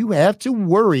fair here. You have to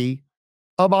worry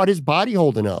about his body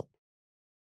holding up.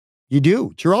 You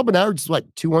do. Terrell Bernard's like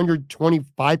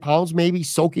 225 pounds, maybe,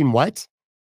 soaking wet.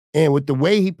 And with the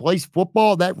way he plays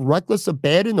football, that reckless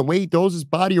abandon, the way he throws his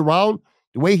body around,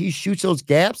 the way he shoots those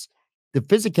gaps, the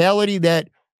physicality that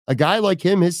a guy like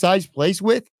him, his size, plays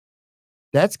with,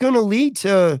 that's going to lead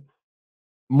to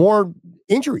more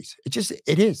injuries.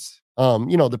 It is.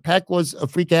 The pec was a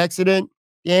freak accident.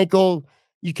 The ankle,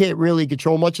 you can't really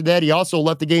control much of that. He also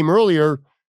left the game earlier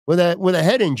with a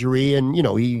head injury, and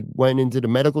he went into the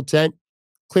medical tent,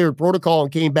 cleared protocol,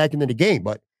 and came back into the game.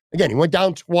 But again, he went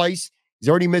down twice. He's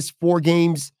already missed 4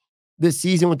 games this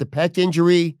season with the pec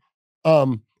injury.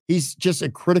 He's just a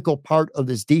critical part of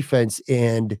this defense,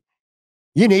 and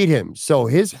you need him. So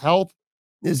his health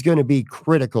is going to be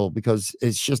critical, because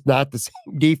it's just not the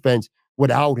same defense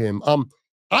without him.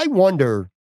 I wonder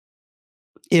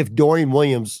if Dorian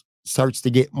Williams starts to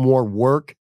get more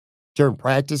work during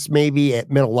practice, maybe at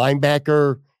middle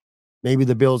linebacker. Maybe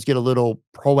the Bills get a little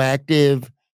proactive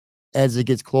as it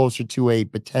gets closer to a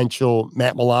potential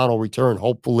Matt Milano return,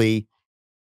 hopefully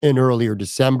in earlier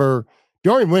December.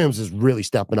 Dorian Williams is really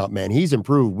stepping up, man. He's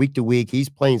improved week to week. He's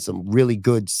playing some really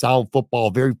good, sound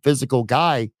football, very physical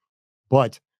guy.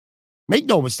 But make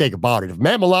no mistake about it. If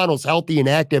Matt Milano's healthy and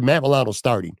active, Matt Milano's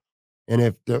starting. And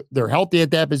if they're healthy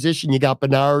at that position, you got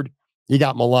Bernard, you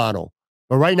got Milano.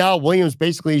 But right now, Williams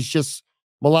basically is just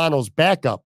Milano's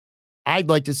backup. I'd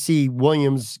like to see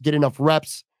Williams get enough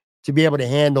reps to be able to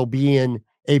handle being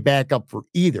a backup for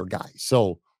either guy.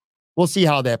 So we'll see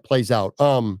how that plays out.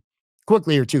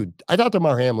 Quickly here, too, I thought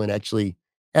Damar Hamlin actually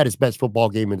had his best football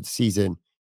game of the season.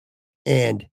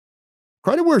 And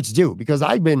credit where it's due, because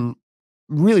I've been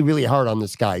really, really hard on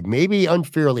this guy, maybe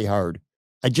unfairly hard.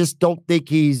 I just don't think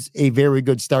he's a very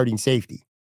good starting safety.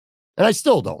 And I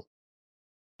still don't.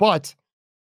 But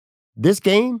this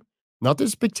game, nothing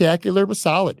spectacular, but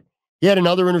solid. He had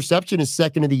another interception, his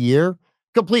second of the year.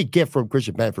 Complete gift from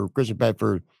Christian Benford. Christian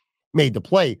Benford made the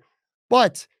play.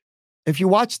 But if you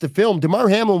watch the film, Damar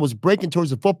Hamlin was breaking towards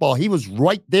the football. He was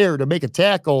right there to make a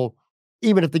tackle,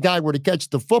 even if the guy were to catch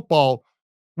the football,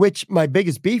 which my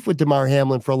biggest beef with Damar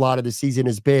Hamlin for a lot of the season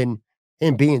has been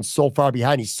him being so far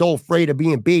behind. He's so afraid of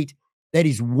being beat that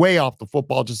he's way off the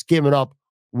football, just giving up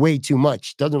way too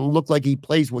much. Doesn't look like he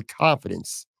plays with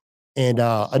confidence. and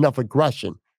enough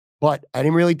aggression. But I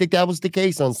didn't really think that was the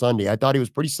case on Sunday. I thought he was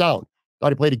pretty sound.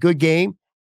 Thought he played a good game,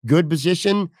 good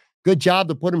position, good job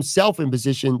to put himself in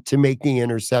position to make the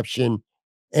interception.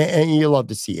 And you love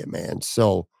to see it, man.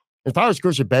 So as far as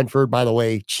Christian Benford, by the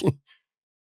way,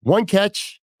 one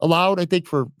catch allowed, I think,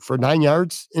 for 9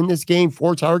 yards in this game,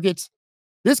 4 targets.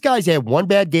 This guy's had one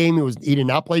bad game. He did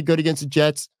not play good against the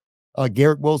Jets.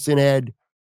 Garrett Wilson had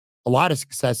a lot of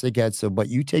success against him, but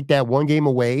you take that one game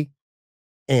away,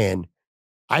 and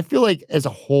I feel like as a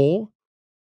whole,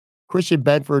 Christian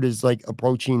Benford is like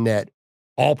approaching that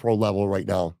all-pro level right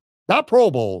now. Not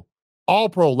Pro Bowl,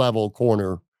 all-pro level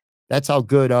corner. That's how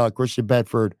good Christian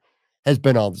Benford has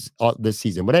been all this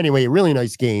season. But anyway, a really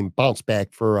nice game, bounce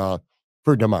back for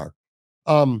DeMar.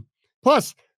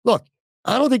 Plus, look,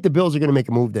 I don't think the Bills are going to make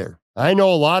a move there. I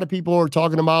know a lot of people are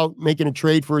talking about making a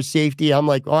trade for a safety. I'm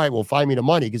like, all right, well, find me the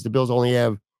money because the Bills only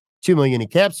have $2 million in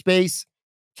cap space.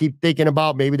 Keep thinking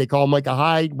about maybe they call Micah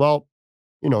Hyde. Well,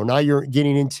 now you're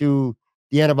getting into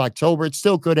the end of October. It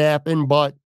still could happen,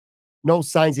 but no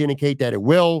signs indicate that it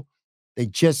will.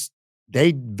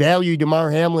 They value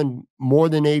DeMar Hamlin more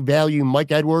than they value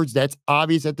Mike Edwards. That's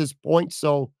obvious at this point.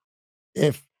 So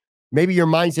if maybe your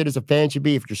mindset as a fan should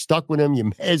be, if you're stuck with him, you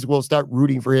may as well start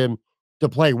rooting for him to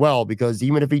play well, because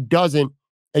even if he doesn't,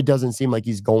 it doesn't seem like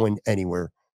he's going anywhere.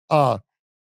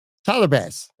 Tyler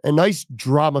Bass, a nice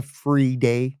drama-free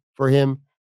day for him.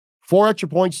 4 extra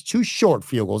points, 2 short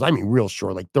field goals. I mean, real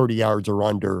short, like 30 yards or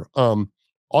under.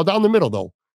 All down the middle,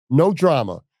 though. No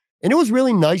drama. And it was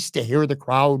really nice to hear the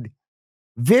crowd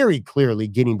very clearly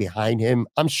getting behind him.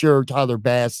 I'm sure Tyler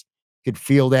Bass could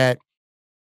feel that.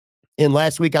 And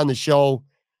last week on the show,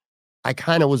 I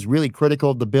kind of was really critical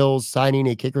of the Bills signing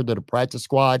a kicker to the practice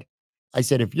squad. I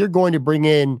said, if you're going to bring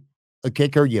in a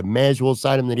kicker, you may as well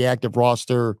sign him to the active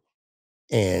roster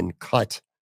and cut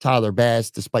Tyler Bass,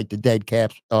 despite the dead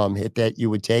cap hit that you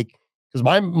would take. Because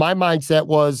my mindset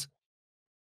was,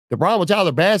 the problem with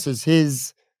Tyler Bass is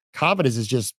his confidence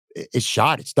is it's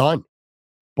shot. It's done.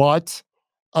 But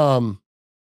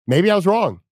maybe I was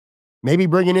wrong. Maybe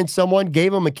bringing in someone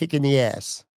gave him a kick in the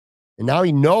ass. And now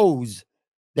he knows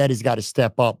that he's got to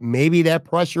step up. Maybe that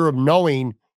pressure of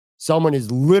knowing someone is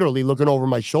literally looking over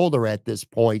my shoulder at this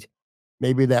point,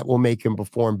 maybe that will make him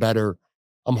perform better.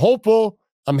 I'm hopeful.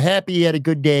 I'm happy he had a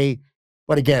good day.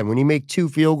 But again, when you make 2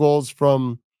 field goals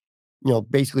from,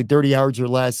 basically 30 yards or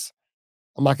less,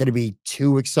 I'm not going to be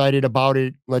too excited about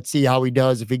it. Let's see how he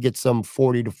does if he gets some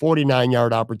 40 to 49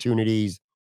 yard opportunities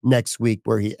next week,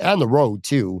 where he on the road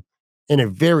too, in a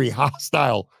very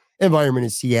hostile environment in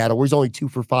Seattle, where he's only 2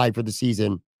 for 5 for the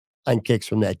season on kicks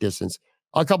from that distance.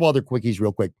 A couple other quickies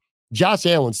real quick. Josh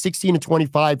Allen, 16 to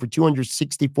 25 for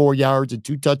 264 yards and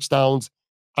 2 touchdowns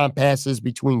on passes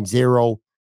between 0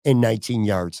 and 19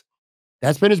 yards.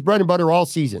 That's been his bread and butter all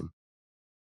season.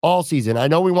 All season. I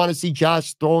know we want to see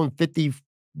Josh throwing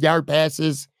 50-yard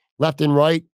passes left and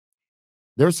right.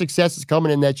 Their success is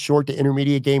coming in that short to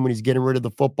intermediate game when he's getting rid of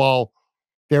the football.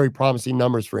 Very promising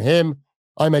numbers for him.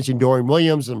 I mentioned Dorian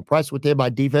Williams. Impressed with him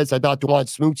on defense. I thought Dewan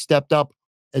Smoot stepped up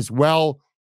as well.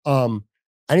 I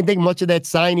didn't think much of that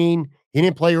signing. He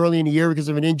didn't play early in the year because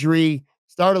of an injury.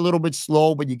 Started a little bit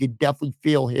slow, but you could definitely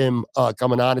feel him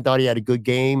coming on. I thought he had a good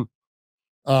game.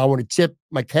 I want to tip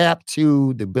my cap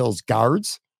to the Bills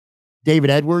guards. David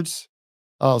Edwards,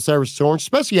 Cyrus Torrance,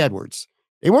 especially Edwards.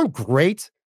 They weren't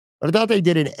great, but I thought they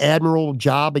did an admirable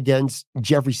job against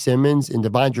Jeffrey Simmons and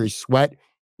Devondre Sweat.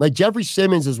 Like, Jeffrey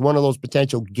Simmons is one of those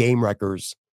potential game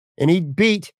wreckers, and he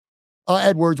beat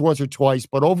Edwards once or twice,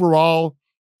 but overall,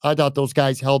 I thought those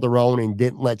guys held their own and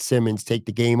didn't let Simmons take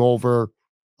the game over.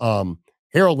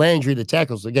 Harold Landry, the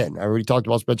tackles, again, I already talked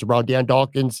about Spencer Brown. Dan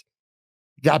Dawkins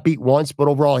got beat once, but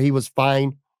overall, he was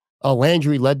fine.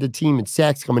 Landry led the team in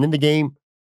sacks coming in the game.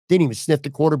 Didn't even sniff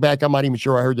the quarterback. I'm not even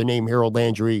sure I heard the name Harold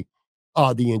Landry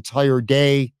the entire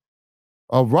day.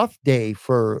 A rough day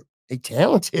for a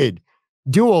talented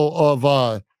duo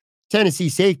of Tennessee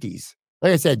safeties.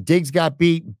 Like I said, Diggs got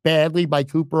beat badly by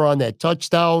Cooper on that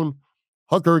touchdown.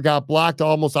 Hooker got blocked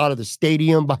almost out of the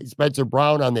stadium by Spencer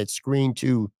Brown on that screen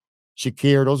to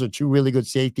Shakir. Those are 2 really good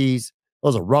safeties. It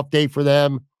was a rough day for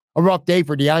them. A rough day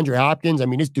for DeAndre Hopkins. I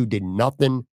mean, this dude did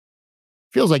nothing.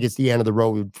 Feels like it's the end of the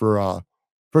road for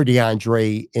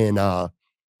DeAndre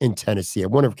in Tennessee. I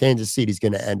wonder if Kansas City's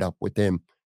going to end up with him.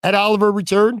 Ed Oliver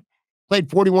returned, played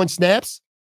 41 snaps,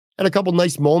 had a couple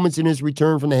nice moments in his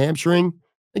return from the hamstring.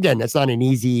 Again, that's not an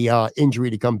easy injury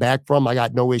to come back from. I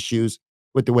got no issues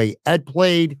with the way Ed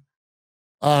played.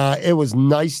 It was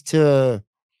nice to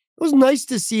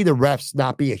see the refs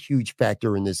not be a huge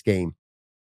factor in this game,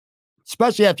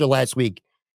 especially after last week.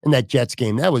 in that Jets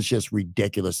game. That was just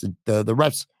ridiculous. The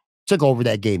refs took over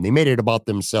that game. They made it about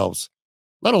themselves.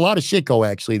 Let a lot of shit go,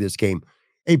 actually, this game.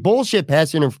 A bullshit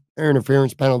pass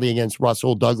interference penalty against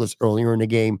Russell Douglas earlier in the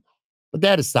game. But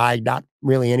that aside, not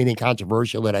really anything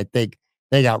controversial that I think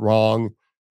they got wrong.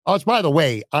 Oh, it's by the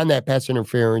way, on that pass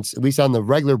interference, at least on the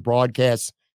regular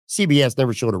broadcast, CBS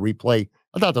never showed a replay.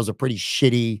 I thought that was a pretty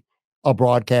shitty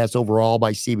broadcast overall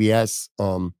by CBS.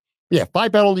 Yeah,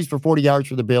 5 penalties for 40 yards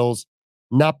for the Bills.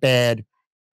 Not bad.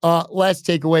 Last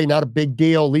takeaway, not a big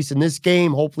deal, at least in this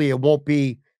game. Hopefully it won't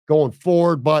be going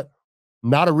forward, but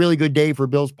not a really good day for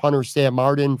Bills punter Sam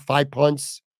Martin. 5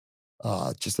 punts,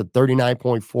 just a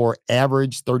 39.4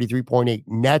 average, 33.8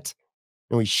 net.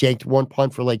 And we shanked 1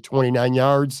 punt for like 29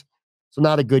 yards. So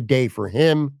not a good day for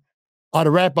him. To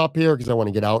wrap up here, because I want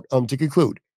to get out, to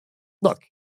conclude. Look,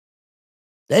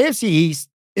 the AFC East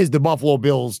is the Buffalo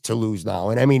Bills to lose now.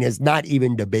 And I mean, it's not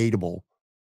even debatable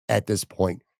at this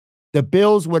point. The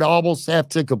Bills would almost have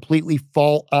to completely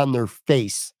fall on their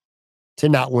face to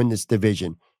not win this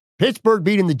division. Pittsburgh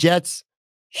beating the Jets,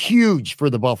 huge for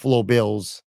the Buffalo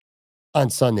Bills on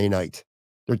Sunday night.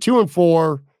 They're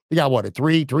 2-4. They got what, a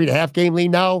 3.5 game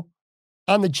lead now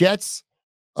on the Jets.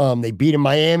 They beat in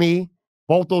Miami.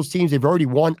 Both those teams, they've already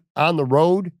won on the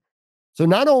road. So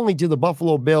not only do the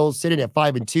Buffalo Bills sitting at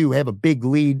 5-2 have a big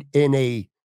lead in a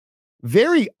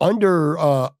very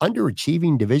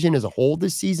underachieving division as a whole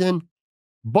this season,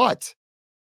 but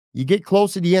you get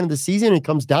close to the end of the season, it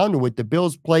comes down to it. The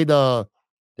Bills play the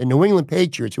New England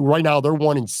Patriots, who right now they're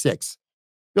 1-6.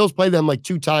 Bills play them like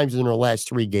 2 times in their last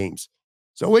 3 games.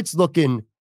 So it's looking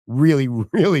really,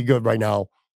 really good right now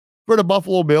for the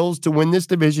Buffalo Bills to win this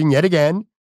division yet again,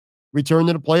 return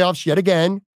to the playoffs yet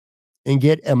again, and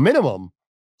get a minimum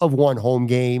of 1 home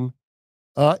game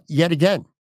yet again.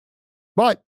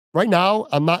 But right now,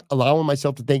 I'm not allowing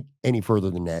myself to think any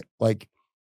further than that. Like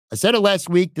I said it last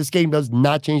week, this game does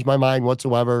not change my mind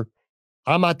whatsoever.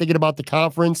 I'm not thinking about the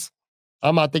conference.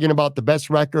 I'm not thinking about the best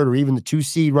record or even the 2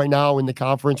 seed right now in the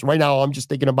conference. Right now, I'm just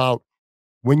thinking about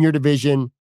win your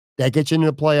division, that gets you into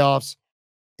the playoffs,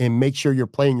 and make sure you're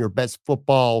playing your best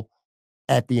football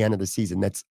at the end of the season.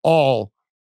 That's all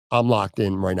I'm locked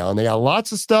in right now. And they got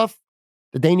lots of stuff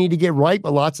that they need to get right,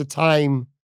 but lots of time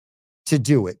to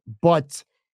do it. But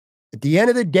at the end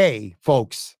of the day,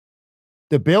 folks,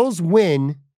 the Bills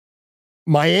win,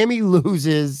 Miami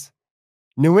loses,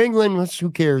 New England, who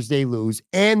cares, they lose,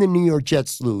 and the New York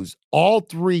Jets lose. All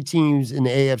 3 teams in the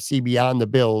AFC beyond the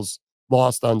Bills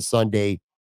lost on Sunday.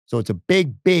 So it's a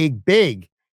big, big, big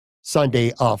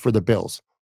Sunday for the Bills.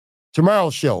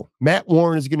 Tomorrow's show, Matt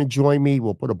Warren is going to join me.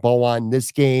 We'll put a bow on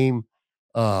this game,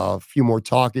 a few more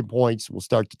talking points. We'll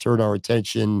start to turn our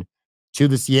attention to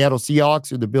the Seattle Seahawks,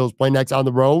 who the Bills play next on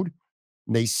the road.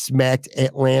 They smacked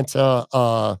Atlanta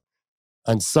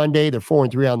on Sunday. They're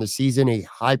 4-3 on the season, a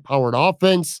high-powered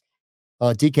offense.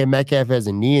 DK Metcalf has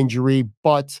a knee injury,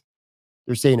 but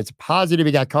they're saying it's positive.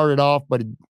 He got carted off, but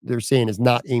they're saying it's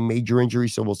not a major injury,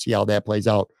 so we'll see how that plays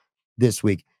out this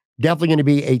week. Definitely going to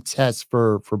be a test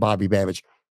for Bobby Babich.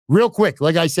 Real quick,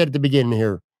 like I said at the beginning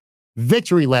here,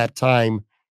 victory lap time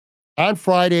on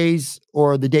Fridays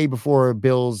or the day before a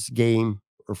Bills game,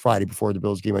 or Friday before the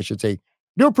Bills game, I should say.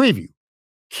 Do a preview.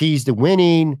 Keys to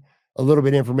winning, a little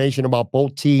bit of information about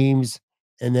both teams,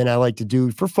 and then I like to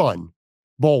do, for fun,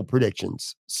 bold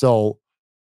predictions. So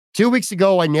 2 weeks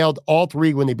ago, I nailed all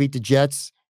 3 when they beat the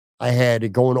Jets. I had it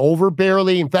going over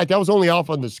barely. In fact, I was only off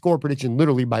on the score prediction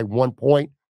literally by 1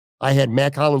 point. I had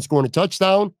Matt Collins scoring a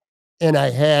touchdown, and I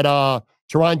had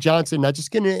Teron Johnson not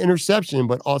just getting an interception,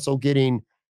 but also getting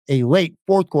a late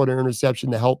 4th quarter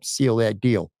interception to help seal that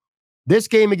deal. This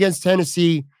game against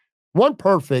Tennessee, 1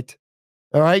 perfect,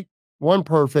 all right? 1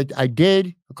 perfect. I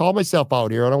called myself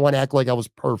out here. I don't want to act like I was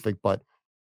perfect, but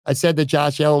I said that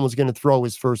Josh Allen was going to throw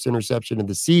his first interception of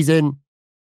the season,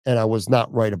 and I was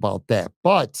not right about that.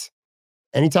 But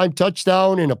anytime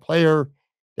touchdown and a player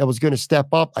that was going to step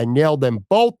up, I nailed them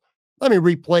both. Let me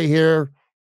replay here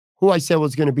who I said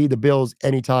was going to be the Bills'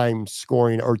 anytime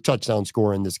scoring or touchdown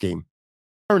scorer in this game.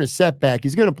 In a setback,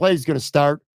 he's going to play, he's going to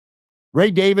start. Ray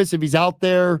Davis, if he's out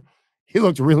there, he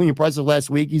looked really impressive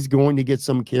last week. He's going to get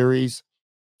some carries.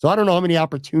 So I don't know how many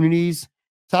opportunities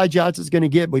Ty Johnson's going to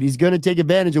get, but he's going to take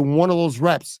advantage of one of those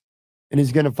reps, and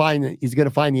he's going to find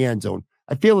the end zone.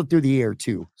 I feel it through the air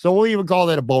too. So we'll even call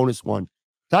that a bonus one.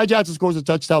 Ty Johnson scores a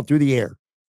touchdown through the air.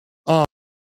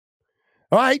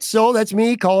 All right, so that's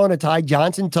me calling a Ty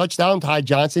Johnson touchdown. Ty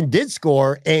Johnson did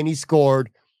score, and he scored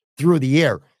through the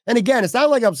air. And again, it's not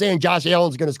like I'm saying Josh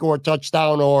Allen's going to score a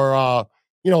touchdown or,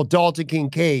 Dalton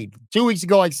Kincaid. 2 weeks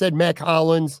ago, I said Matt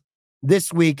Collins.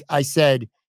 This week, I said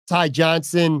Ty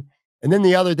Johnson. And then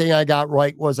the other thing I got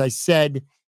right was I said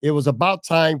it was about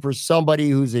time for somebody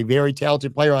who's a very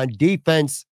talented player on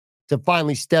defense to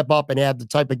finally step up and have the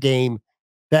type of game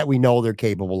that we know they're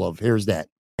capable of. Here's that.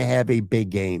 I have a big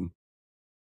game.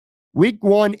 Week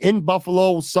 1 in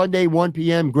Buffalo, Sunday, 1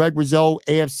 p.m., Greg Rizzo,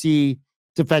 AFC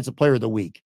Defensive Player of the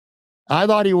Week. I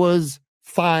thought he was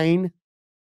fine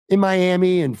in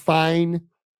Miami and fine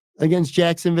against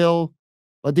Jacksonville,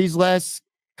 but these last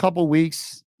couple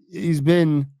weeks, he's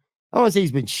been, I don't want to say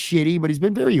he's been shitty, but he's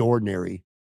been very ordinary.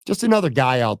 Just another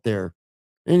guy out there.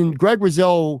 And Greg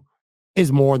Rizzo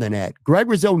is more than that. Greg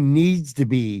Rizzo needs to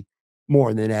be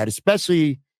more than that,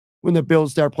 especially when the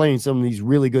Bills start playing some of these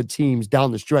really good teams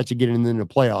down the stretch and getting into the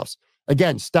playoffs.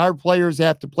 Again, star players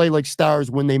have to play like stars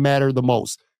when they matter the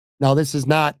most. Now, this is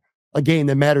not a game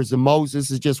that matters the most. This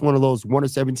is just one of those 1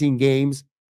 of 17 games,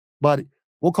 but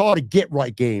we'll call it a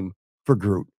get-right game for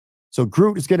Groot. So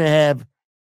Groot is going to have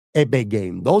a big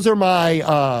game. Those are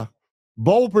my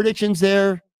bold predictions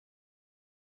there.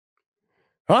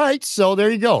 All right, so there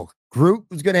you go. Groot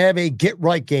was going to have a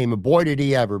get-right game, and boy, did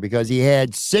he ever, because he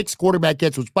had 6 quarterback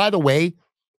hits, which, by the way,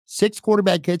 6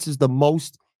 quarterback hits is the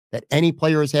most that any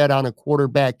player has had on a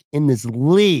quarterback in this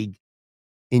league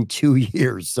in 2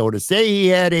 years. So to say he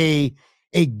had a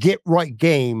get-right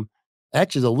game,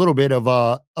 that's just a little bit of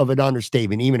an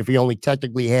understatement, even if he only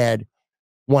technically had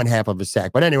 1/2 of a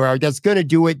sack. But anyway, that's going to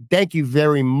do it. Thank you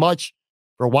very much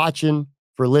for watching,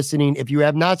 for listening. If you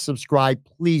have not subscribed,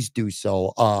 please do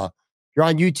so. If you're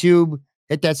on YouTube,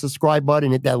 hit that subscribe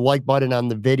button, hit that like button on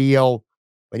the video.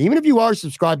 But even if you are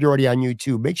subscribed already on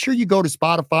YouTube, make sure you go to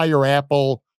Spotify or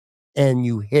Apple and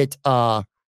you hit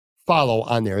follow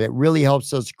on there. That really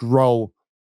helps us grow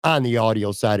on the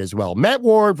audio side as well. Matt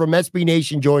Warren from SB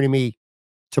Nation joining me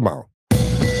tomorrow.